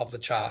of the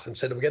chart and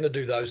said, we're going to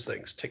do those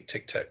things, tick,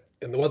 tick, tick.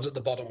 And the ones at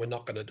the bottom, we're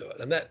not going to do it.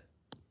 And that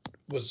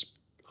was,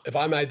 if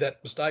I made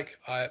that mistake,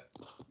 I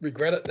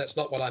regret it. That's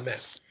not what I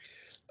meant.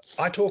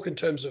 I talk in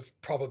terms of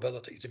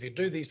probabilities. If you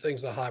do these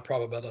things, they're high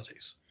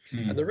probabilities.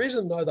 And the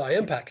reason know thy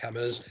impact come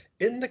is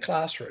in the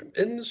classroom,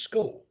 in the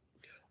school,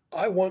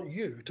 I want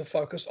you to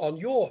focus on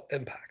your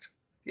impact.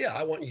 Yeah,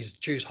 I want you to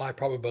choose high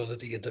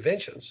probability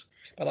interventions,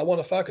 but I want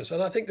to focus.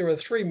 And I think there are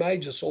three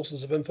major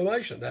sources of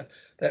information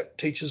that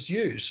teachers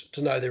use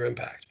to know their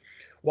impact.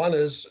 One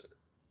is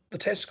the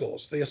test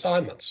scores, the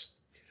assignments.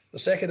 The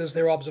second is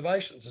their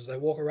observations as they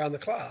walk around the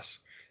class.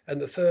 And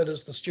the third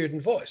is the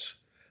student voice.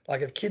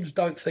 Like if kids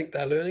don't think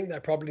they're learning, they're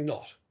probably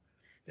not.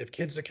 If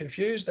kids are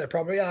confused, they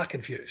probably are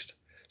confused.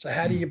 So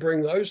how do you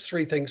bring those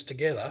three things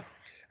together?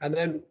 And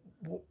then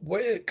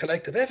where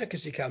collective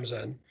efficacy comes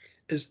in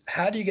is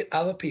how do you get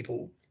other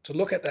people to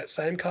look at that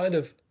same kind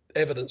of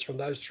evidence from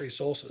those three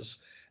sources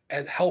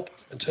and help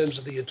in terms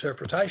of the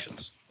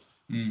interpretations.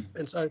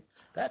 And so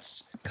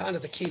that's kind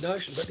of the key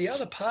notion. But the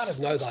other part of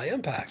know thy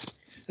impact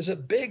is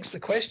it begs the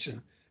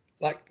question,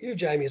 like you,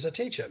 Jamie, as a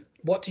teacher,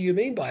 what do you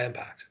mean by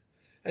impact?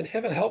 And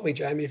heaven help me,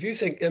 Jamie, if you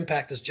think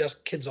impact is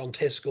just kids on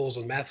test scores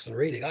and maths and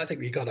reading, I think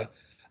we've got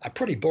a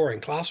pretty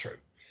boring classroom.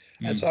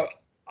 And so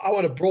I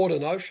want a broader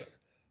notion.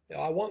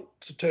 I want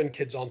to turn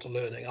kids on to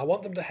learning. I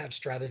want them to have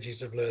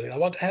strategies of learning. I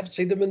want to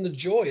see them in the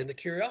joy and the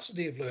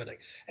curiosity of learning.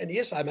 And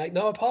yes, I make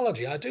no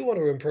apology. I do want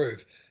to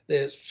improve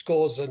their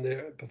scores and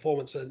their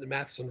performance in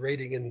maths and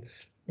reading and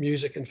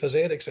music and phys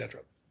ed,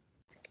 etc.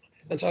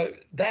 And so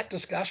that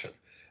discussion.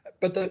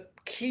 But the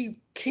key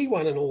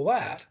one in all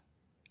that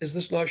is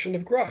this notion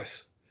of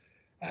growth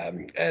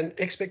and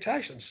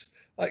expectations.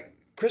 Like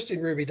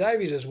Christine Ruby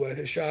Davies' work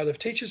has shown, if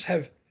teachers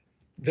have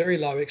very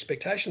low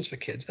expectations for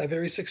kids, they're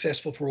very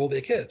successful for all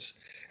their kids,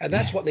 and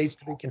that's what needs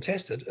to be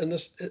contested in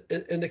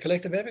the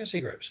collective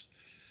efficacy groups.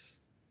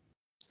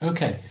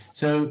 Okay,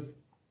 so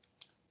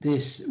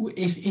this,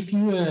 if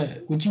you were,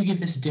 would you give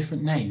this a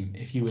different name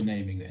if you were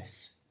naming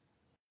this,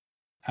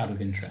 out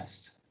of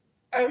interest?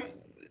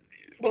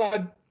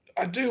 Well,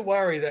 I do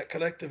worry that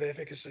collective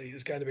efficacy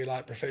is going to be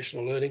like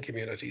professional learning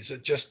communities,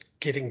 it's just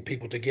getting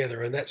people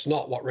together, and that's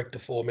not what Rick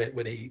DeFore meant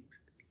when he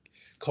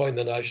coined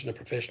the notion of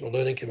professional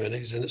learning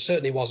communities, and it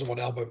certainly wasn't what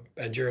Albert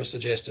Bandura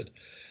suggested.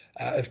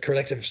 If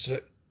collective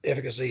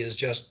efficacy is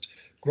just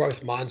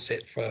growth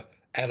mindset for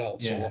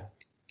adults or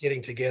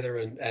getting together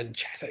and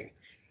chatting.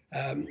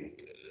 I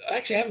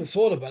actually haven't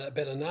thought about a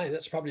better name.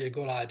 That's probably a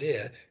good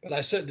idea, but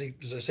I certainly,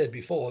 as I said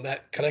before,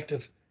 that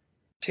collective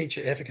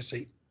teacher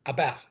efficacy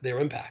about their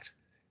impact.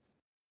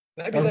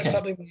 Maybe that's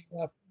something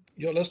that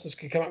your listeners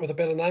can come up with a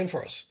better name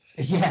for us.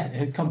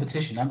 Yeah,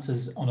 competition,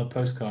 answers on a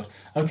postcard.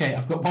 Okay,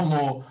 I've got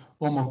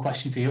one more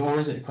question for you, or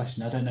is it a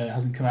question? I don't know, it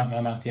hasn't come out of my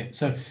mouth yet.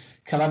 So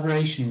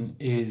collaboration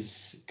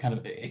is kind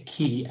of a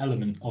key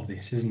element of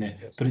this, isn't it?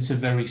 Yes. But it's a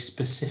very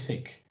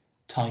specific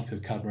type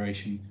of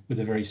collaboration with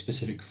a very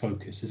specific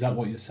focus. Is that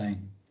what you're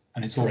saying?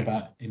 And it's all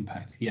about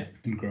impact,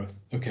 and growth.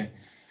 Okay.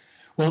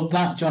 Well,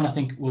 that, John, I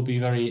think will be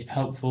very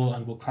helpful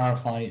and will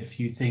clarify a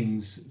few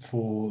things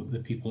for the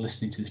people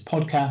listening to this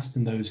podcast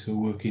and those who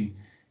are working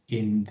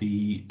in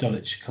the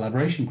Dulwich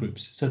collaboration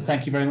groups. So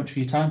thank you very much for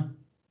your time.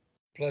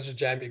 Pleasure,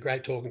 Jamie.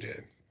 Great talking to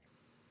you.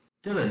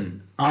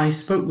 Dylan, I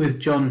spoke with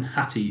John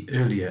Hattie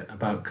earlier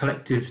about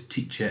collective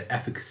teacher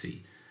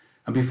efficacy.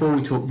 And before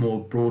we talk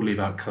more broadly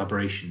about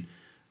collaboration,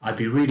 I'd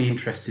be really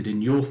interested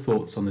in your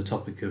thoughts on the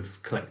topic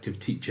of collective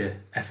teacher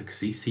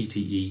efficacy,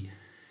 CTE.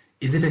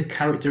 Is it a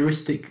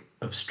characteristic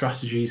of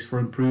strategies for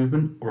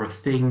improvement, or a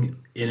thing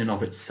in and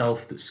of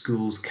itself that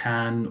schools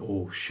can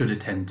or should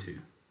attend to?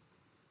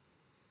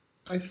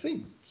 I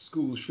think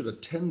schools should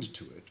attend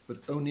to it, but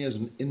only as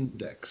an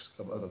index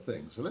of other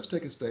things. So let's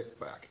take a step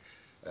back.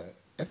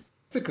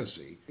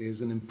 Efficacy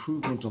is an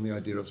improvement on the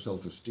idea of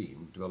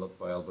self-esteem developed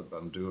by Albert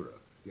Bandura.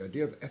 The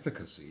idea of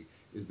efficacy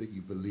is that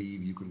you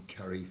believe you can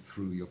carry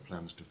through your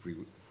plans to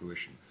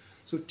fruition.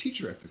 So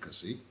teacher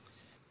efficacy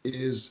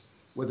is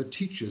whether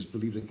teachers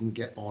believe they can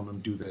get on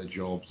and do their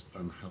jobs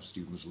and have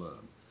students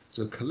learn.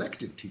 So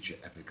collective teacher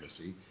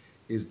efficacy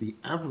is the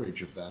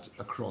average of that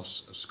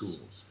across a school.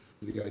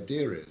 The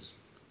idea is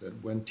that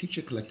when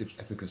teacher collective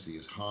efficacy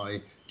is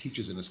high,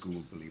 teachers in a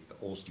school believe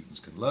that all students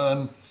can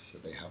learn,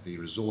 that they have the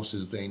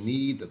resources they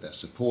need, that they're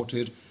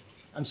supported.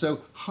 And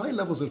so high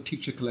levels of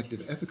teacher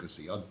collective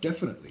efficacy are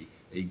definitely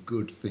a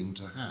good thing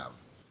to have.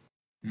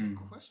 The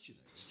question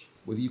is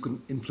whether you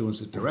can influence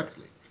it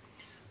directly.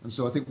 And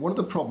so I think one of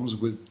the problems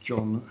with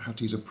John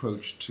Hattie's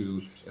approach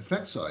to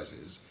effect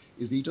sizes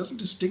is that he doesn't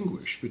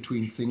distinguish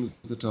between things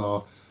that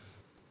are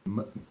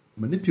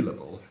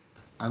manipulable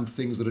and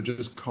things that are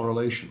just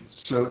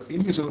correlations. So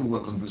in his own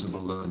work on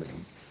visible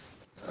learning,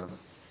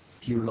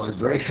 he relies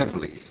very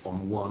heavily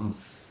on one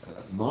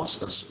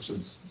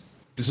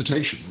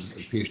dissertation, a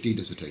PhD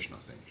dissertation, I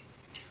think,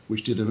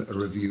 which did a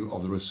review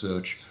of the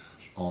research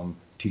on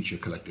teacher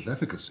collective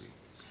efficacy.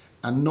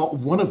 And not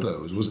one of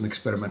those was an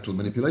experimental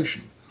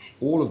manipulation.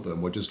 All of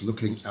them were just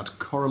looking at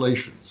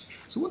correlations.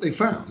 So what they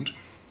found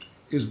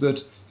is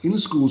that in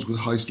schools with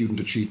high student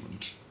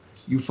achievement,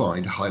 you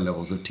find high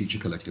levels of teacher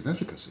collective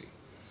efficacy.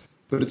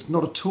 But it's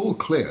not at all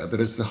clear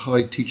that it's the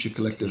high teacher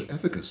collective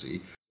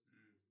efficacy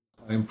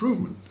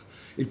improvement.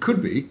 It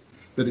could be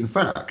that, in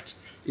fact,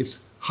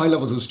 it's high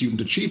levels of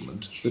student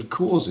achievement that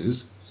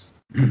causes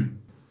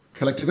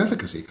collective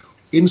efficacy.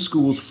 In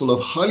schools full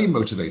of highly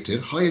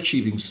motivated,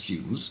 high-achieving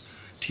students,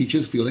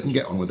 teachers feel they can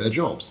get on with their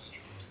jobs.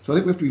 So I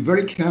think we have to be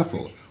very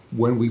careful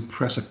when we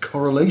press a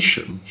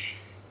correlation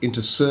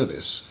into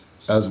service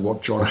as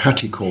what John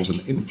Hattie calls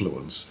an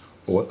influence,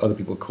 or other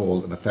people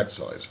call an effect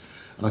size.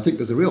 And I think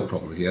there's a real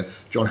problem here.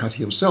 John Hattie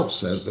himself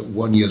says that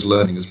 1 year's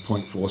learning is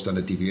 0.4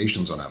 standard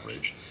deviations on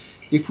average.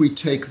 If we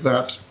take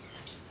that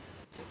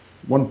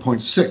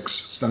 1.6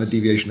 standard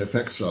deviation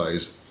effect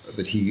size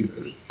that he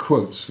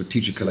quotes for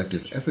teacher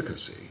collective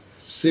efficacy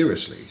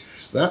seriously,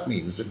 that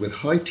means that with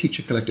high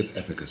teacher collective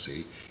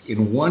efficacy,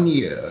 in 1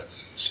 year,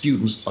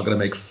 students are going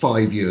to make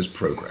 5 years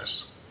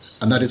progress.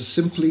 And that is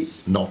simply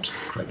not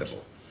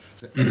credible.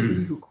 So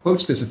anybody who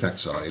quotes this effect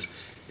size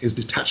is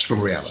detached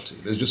from reality.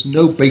 There's just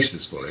no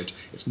basis for it.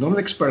 It's not an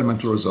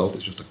experimental result.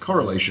 It's just a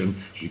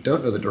correlation. We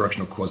don't know the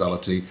direction of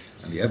causality,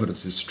 and the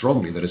evidence is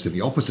strongly that it's in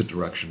the opposite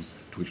direction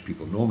to which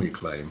people normally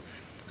claim.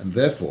 And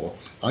therefore,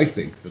 I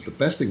think that the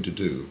best thing to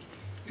do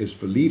is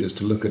for leaders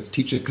to look at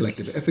teacher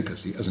collective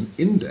efficacy as an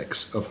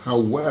index of how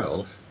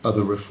well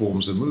other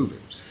reforms are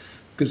moving.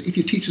 Because if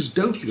your teachers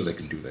don't feel they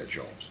can do their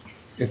jobs,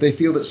 if they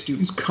feel that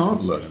students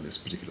can't learn in this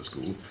particular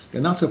school,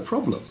 then that's a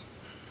problem.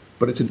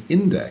 But it's an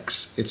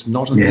index. It's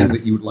not a thing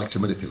that you would like to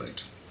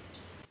manipulate.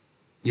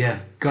 Yeah,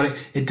 got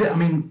it. I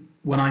mean,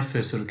 when I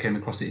first sort of came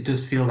across it, it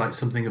does feel like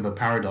something of a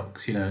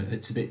paradox. You know,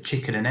 it's a bit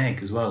chicken and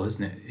egg as well,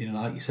 isn't it? You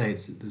know, like you say,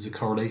 there's a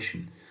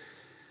correlation.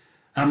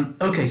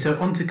 Okay, so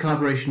on to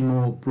collaboration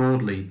more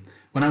broadly.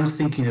 When I was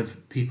thinking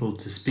of people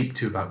to speak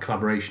to about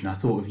collaboration, I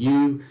thought of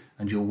you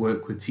and your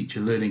work with teacher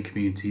learning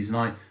communities, and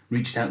I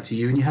reached out to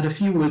you, and you had a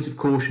few words of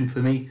caution for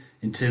me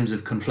in terms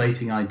of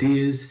conflating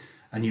ideas,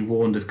 and you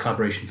warned of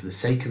collaboration for the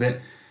sake of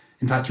it.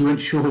 In fact, you weren't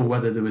sure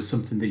whether there was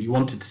something that you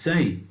wanted to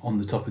say on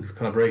the topic of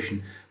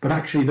collaboration, but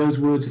actually those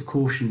words of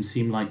caution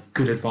seem like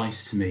good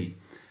advice to me.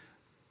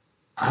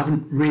 I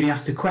haven't really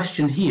asked a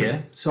question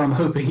here, so I'm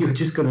hoping you're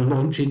just going to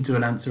launch into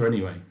an answer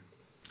anyway.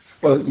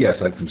 Well,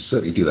 yes, I can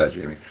certainly do that,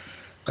 Jamie.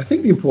 I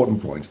think the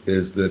important point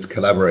is that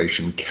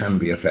collaboration can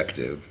be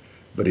effective,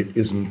 but it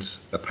isn't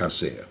a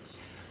panacea.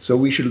 So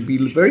we should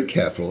be very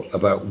careful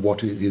about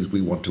what it is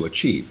we want to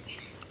achieve.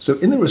 So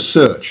in the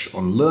research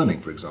on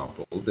learning, for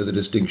example, there's a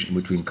distinction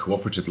between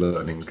cooperative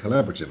learning and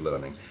collaborative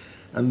learning.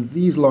 And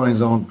these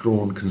lines aren't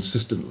drawn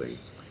consistently.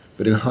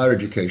 But in higher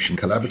education,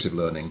 collaborative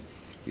learning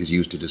is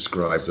used to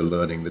describe the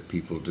learning that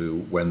people do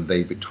when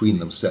they between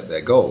them set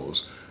their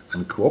goals.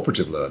 And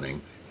cooperative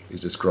learning is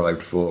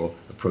described for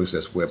a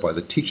process whereby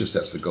the teacher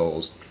sets the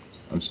goals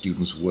and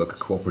students work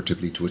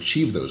cooperatively to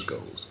achieve those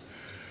goals.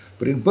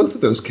 But in both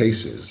of those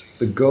cases,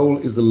 the goal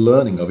is the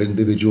learning of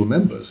individual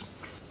members.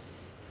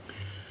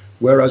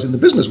 Whereas in the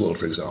business world,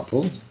 for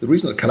example, the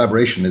reason that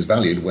collaboration is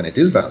valued when it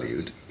is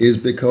valued is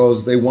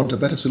because they want a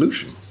better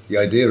solution. The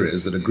idea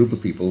is that a group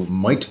of people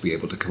might be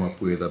able to come up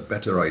with a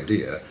better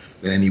idea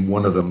than any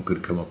one of them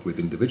could come up with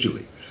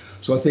individually.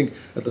 So I think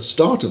at the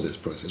start of this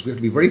process, we have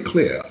to be very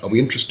clear. Are we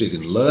interested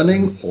in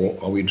learning, or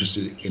are we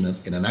interested in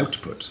an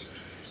output?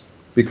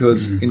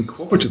 Because in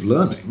cooperative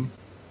learning,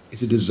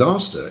 it's a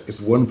disaster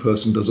if one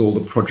person does all the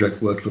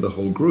project work for the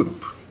whole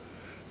group.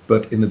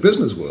 But in the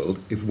business world,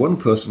 if one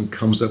person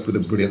comes up with a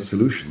brilliant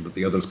solution that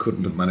the others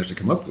couldn't have managed to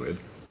come up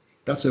with,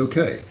 that's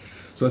okay.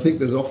 So I think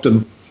there's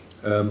often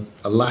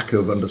a lack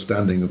of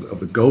understanding of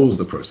the goals of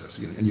the process,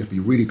 and you have to be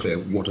really clear,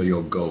 what are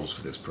your goals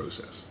for this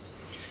process?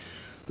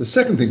 The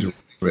second thing to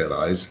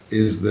realize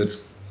is that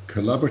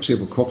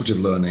collaborative or cooperative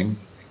learning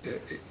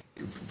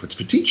for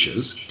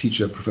teachers,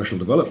 teacher professional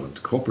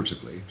development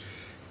cooperatively,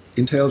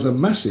 entails a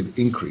massive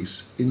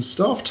increase in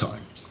staff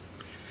time.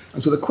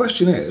 And so the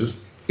question is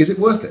it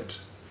worth it?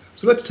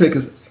 So let's take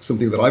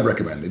something that I've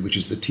recommended, which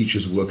is that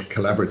teachers work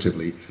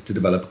collaboratively to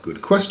develop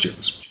good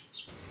questions.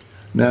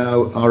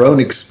 Now, our own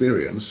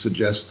experience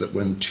suggests that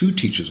when two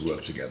teachers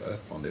work together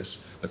on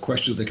this, the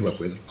questions they come up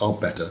with are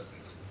better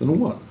than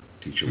one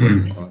teacher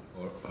working on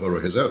her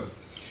or his own.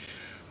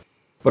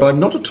 But I'm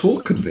not at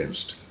all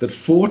convinced that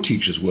four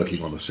teachers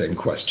working on the same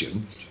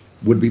question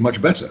would be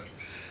much better.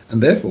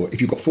 And therefore,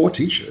 if you've got four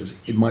teachers,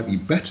 it might be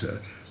better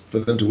for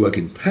them to work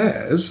in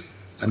pairs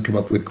and come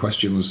up with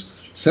questions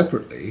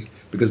separately,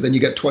 because then you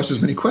get twice as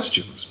many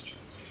questions.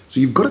 So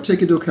you've got to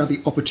take into account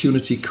the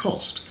opportunity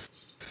cost.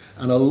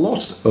 And a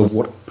lot of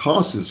what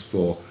passes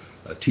for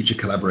teacher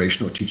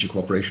collaboration or teacher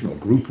cooperation or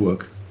group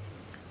work,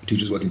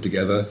 teachers working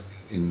together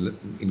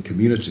in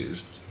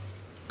communities,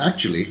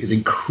 actually is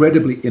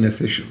incredibly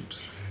inefficient,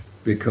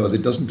 because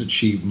it doesn't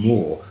achieve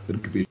more than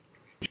could be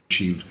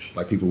achieved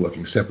by people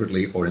working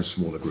separately or in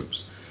smaller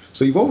groups.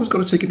 So you've always got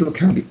to take into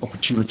account the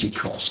opportunity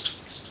cost.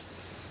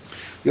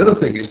 The other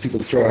thing is people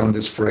throw around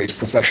this phrase,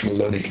 professional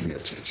learning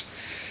communities.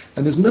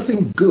 And there's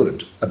nothing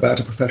good about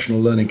a professional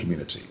learning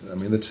community. I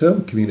mean, the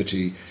term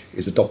community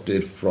is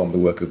adopted from the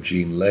work of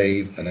Jean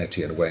Lave and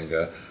Etienne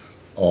Wenger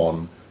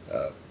on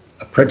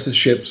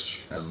apprenticeships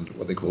and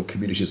what they call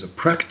communities of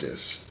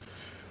practice,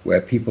 where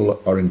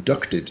people are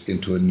inducted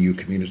into a new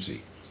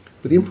community.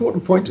 But the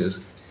important point is,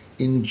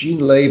 in Jean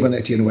Lave and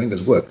Etienne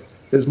Wenger's work,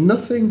 there's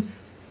nothing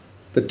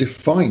that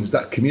defines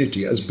that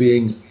community as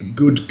being a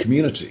good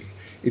community.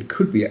 It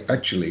could be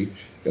actually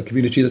a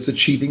community that's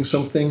achieving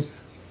something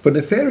for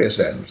nefarious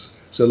ends.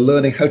 So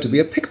learning how to be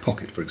a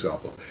pickpocket, for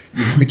example.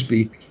 You might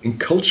be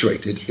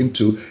enculturated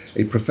into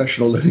a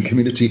professional learning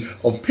community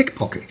of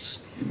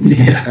pickpockets.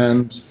 Yeah.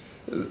 And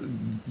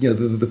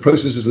the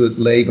processes that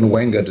Lave and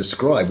Wenger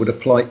describe would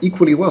apply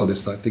equally well,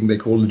 this thing they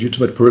call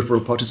legitimate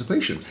peripheral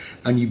participation.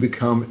 And you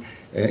become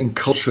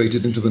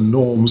enculturated into the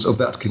norms of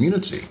that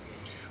community.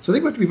 So I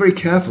think we have to be very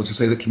careful to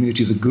say that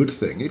community is a good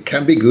thing. It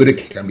can be good,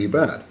 it can be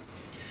bad.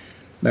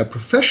 Now,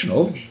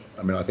 professional,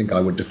 I think I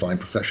would define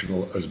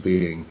professional as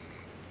being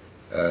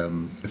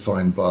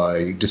defined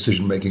by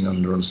decision-making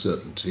under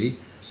uncertainty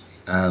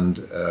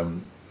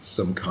and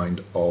some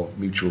kind of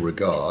mutual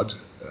regard.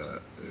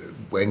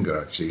 Wenger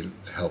actually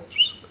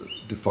helps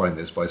define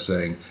this by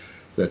saying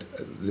that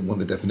one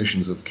of the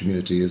definitions of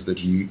community is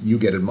that you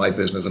get in my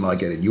business and I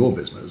get in your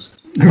business.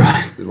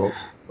 Right.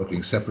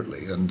 working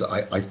separately, and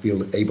I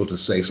feel able to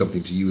say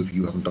something to you if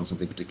you haven't done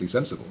something particularly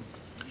sensible.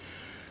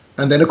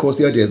 And then, of course,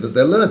 the idea that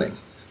they're learning.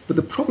 But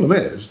the problem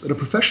is that a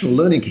professional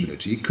learning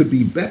community could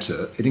be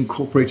better at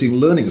incorporating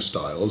learning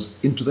styles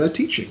into their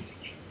teaching,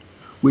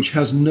 which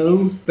has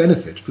no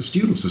benefit for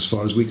students as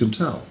far as we can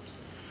tell.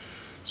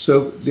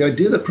 So the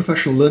idea that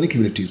professional learning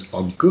communities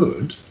are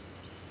good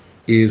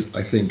is,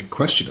 I think,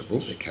 questionable.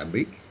 They can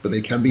be, but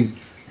they can be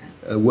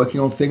working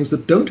on things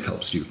that don't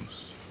help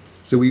students.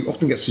 So we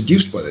often get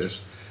seduced by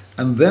this.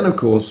 And then, of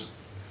course,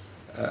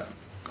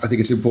 I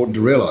think it's important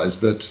to realize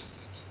that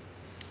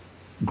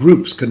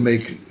groups can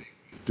make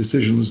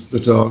decisions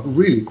that are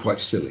really quite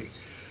silly.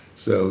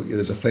 So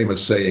there's a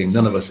famous saying,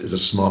 none of us is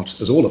as smart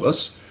as all of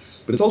us,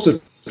 but it's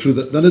also true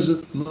that none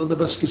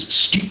of us is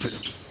stupid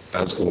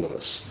as all of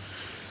us.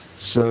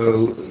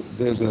 So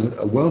there's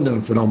a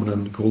well-known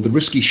phenomenon called the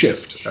risky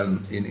shift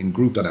in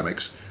group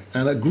dynamics,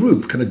 and a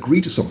group can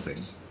agree to something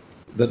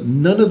that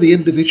none of the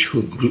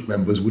individual group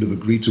members would have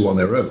agreed to on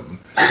their own.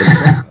 But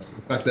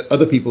the fact that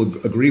other people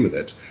agree with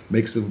it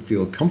makes them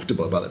feel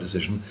comfortable about the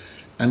decision,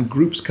 and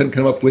groups can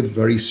come up with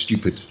very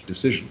stupid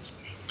decisions.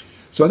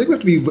 So I think we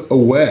have to be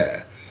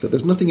aware that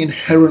there's nothing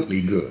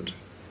inherently good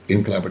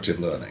in collaborative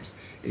learning.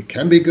 It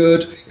can be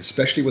good,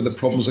 especially when the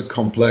problems are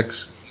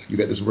complex. You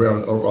get this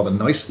rather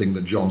nice thing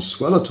that John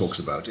Sweller talks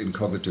about in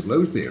cognitive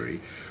load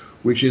theory,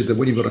 which is that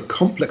when you've got a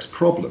complex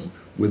problem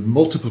with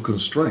multiple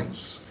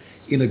constraints,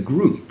 in a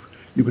group,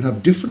 you can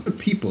have different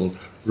people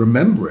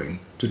remembering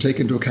to take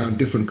into account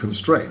different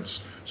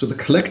constraints. So the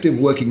collective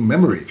working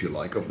memory, if you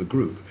like, of the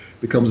group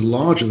becomes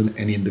larger than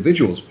any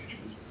individual's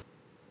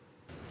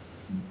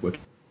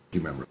working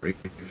memory.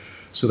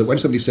 So that when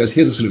somebody says,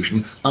 here's a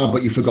solution,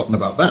 but you've forgotten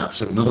about that,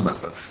 so another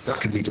member, that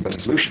can lead to better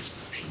solutions.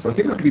 But I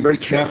think we have to be very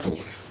careful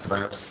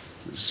about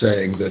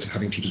saying that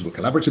having teachers work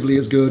collaboratively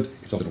is good.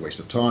 It's often a waste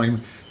of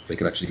time. They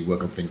can actually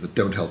work on things that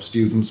don't help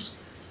students.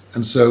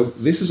 And so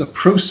this is a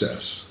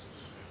process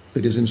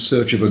that is in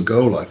search of a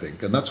goal, I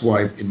think. And that's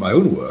why in my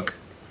own work,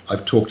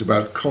 I've talked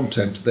about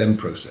content, then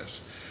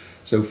process.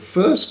 So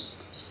first,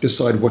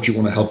 decide what you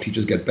want to help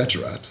teachers get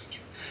better at,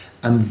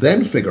 and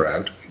then figure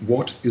out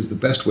what is the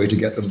best way to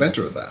get them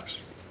better at that.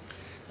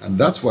 And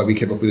that's why we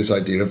came up with this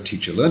idea of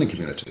teacher learning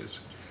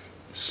communities,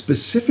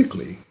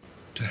 specifically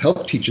to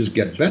help teachers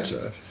get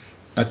better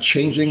at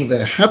changing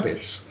their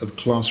habits of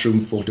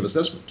classroom formative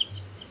assessment.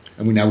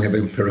 And we now have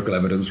empirical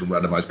evidence from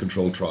randomized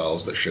controlled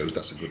trials that shows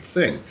that's a good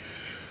thing.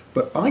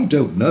 But I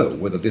don't know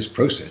whether this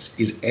process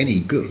is any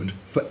good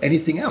for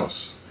anything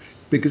else,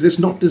 because it's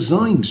not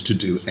designed to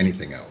do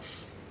anything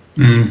else.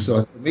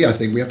 So for me, I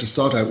think we have to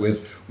start out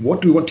with,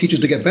 what do we want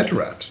teachers to get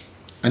better at?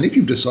 And if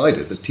you've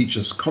decided that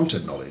teachers'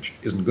 content knowledge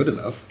isn't good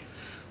enough,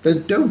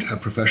 then don't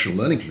have professional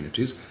learning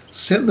communities.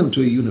 Send them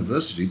to a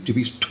university to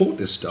be taught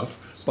this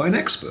stuff by an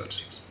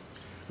expert.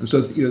 And so,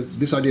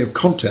 this idea of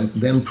content,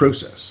 then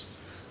process.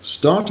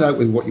 Start out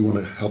with what you want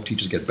to help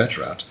teachers get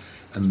better at,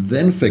 and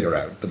then figure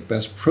out the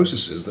best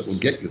processes that will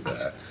get you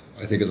there.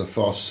 I think is a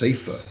far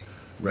safer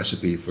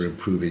recipe for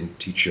improving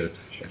teacher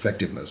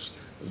effectiveness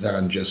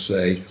than just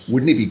say,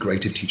 wouldn't it be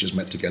great if teachers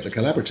met together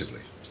collaboratively?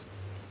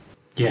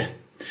 Yeah.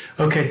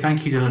 Okay,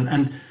 thank you, Dylan.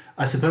 And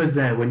I suppose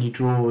there, when you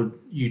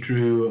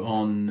drew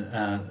on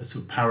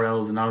sort of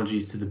parallels,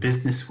 analogies to the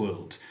business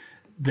world,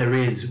 there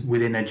is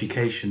within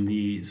education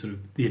the sort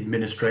of the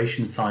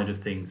administration side of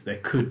things. There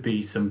could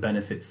be some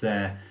benefits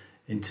there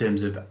in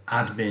terms of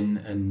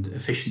admin and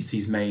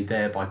efficiencies made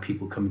there by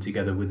people coming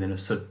together within a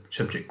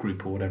subject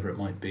group or whatever it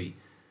might be.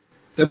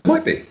 There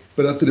might be,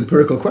 but that's an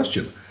empirical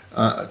question.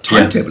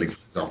 Timetabling,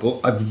 for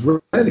example, I've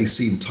rarely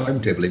seen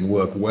timetabling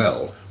work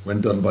well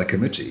when done by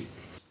committee.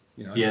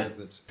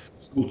 That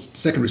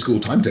secondary school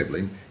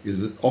timetabling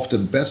is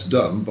often best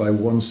done by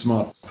one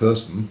smart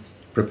person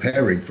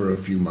preparing for a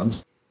few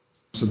months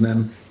and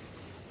then,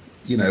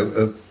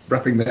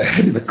 wrapping their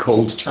head in a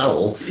cold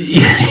towel.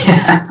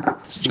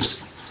 It's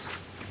just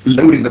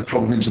loading the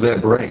problem into their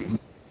brain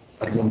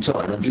at one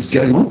time and just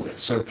getting on with it.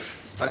 So,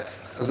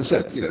 as I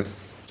said,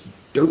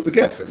 don't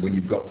forget that when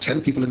you've got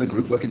 10 people in a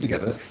group working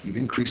together, you've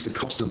increased the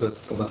cost of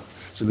that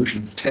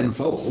solution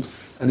tenfold.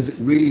 And is it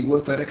really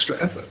worth that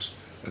extra effort?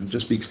 And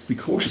just be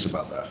cautious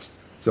about that.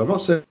 So I'm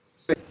not saying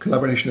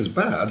collaboration is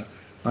bad.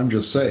 I'm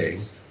just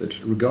saying that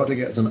regarding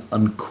it as an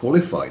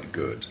unqualified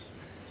good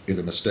is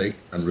a mistake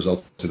and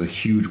results in a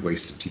huge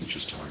waste of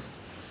teachers' time.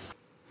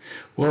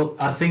 Well,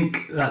 I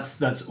think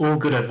that's all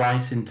good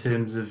advice in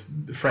terms of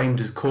framed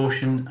as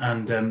caution,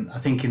 and I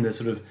think in the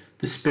sort of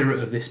the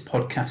spirit of this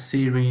podcast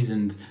series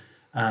and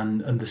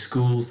the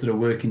schools that are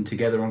working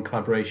together on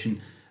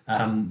collaboration,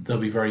 they'll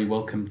be very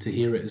welcome to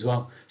hear it as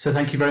well. So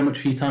thank you very much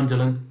for your time,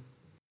 Dylan.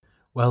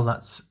 Well,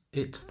 that's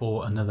it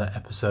for another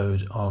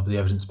episode of the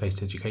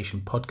Evidence-Based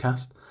Education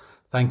podcast.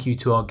 Thank you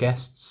to our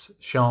guests,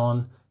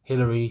 Sean,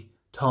 Hilary,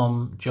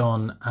 Tom,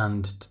 John,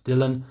 and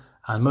Dylan,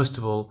 and most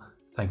of all,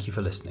 thank you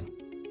for listening.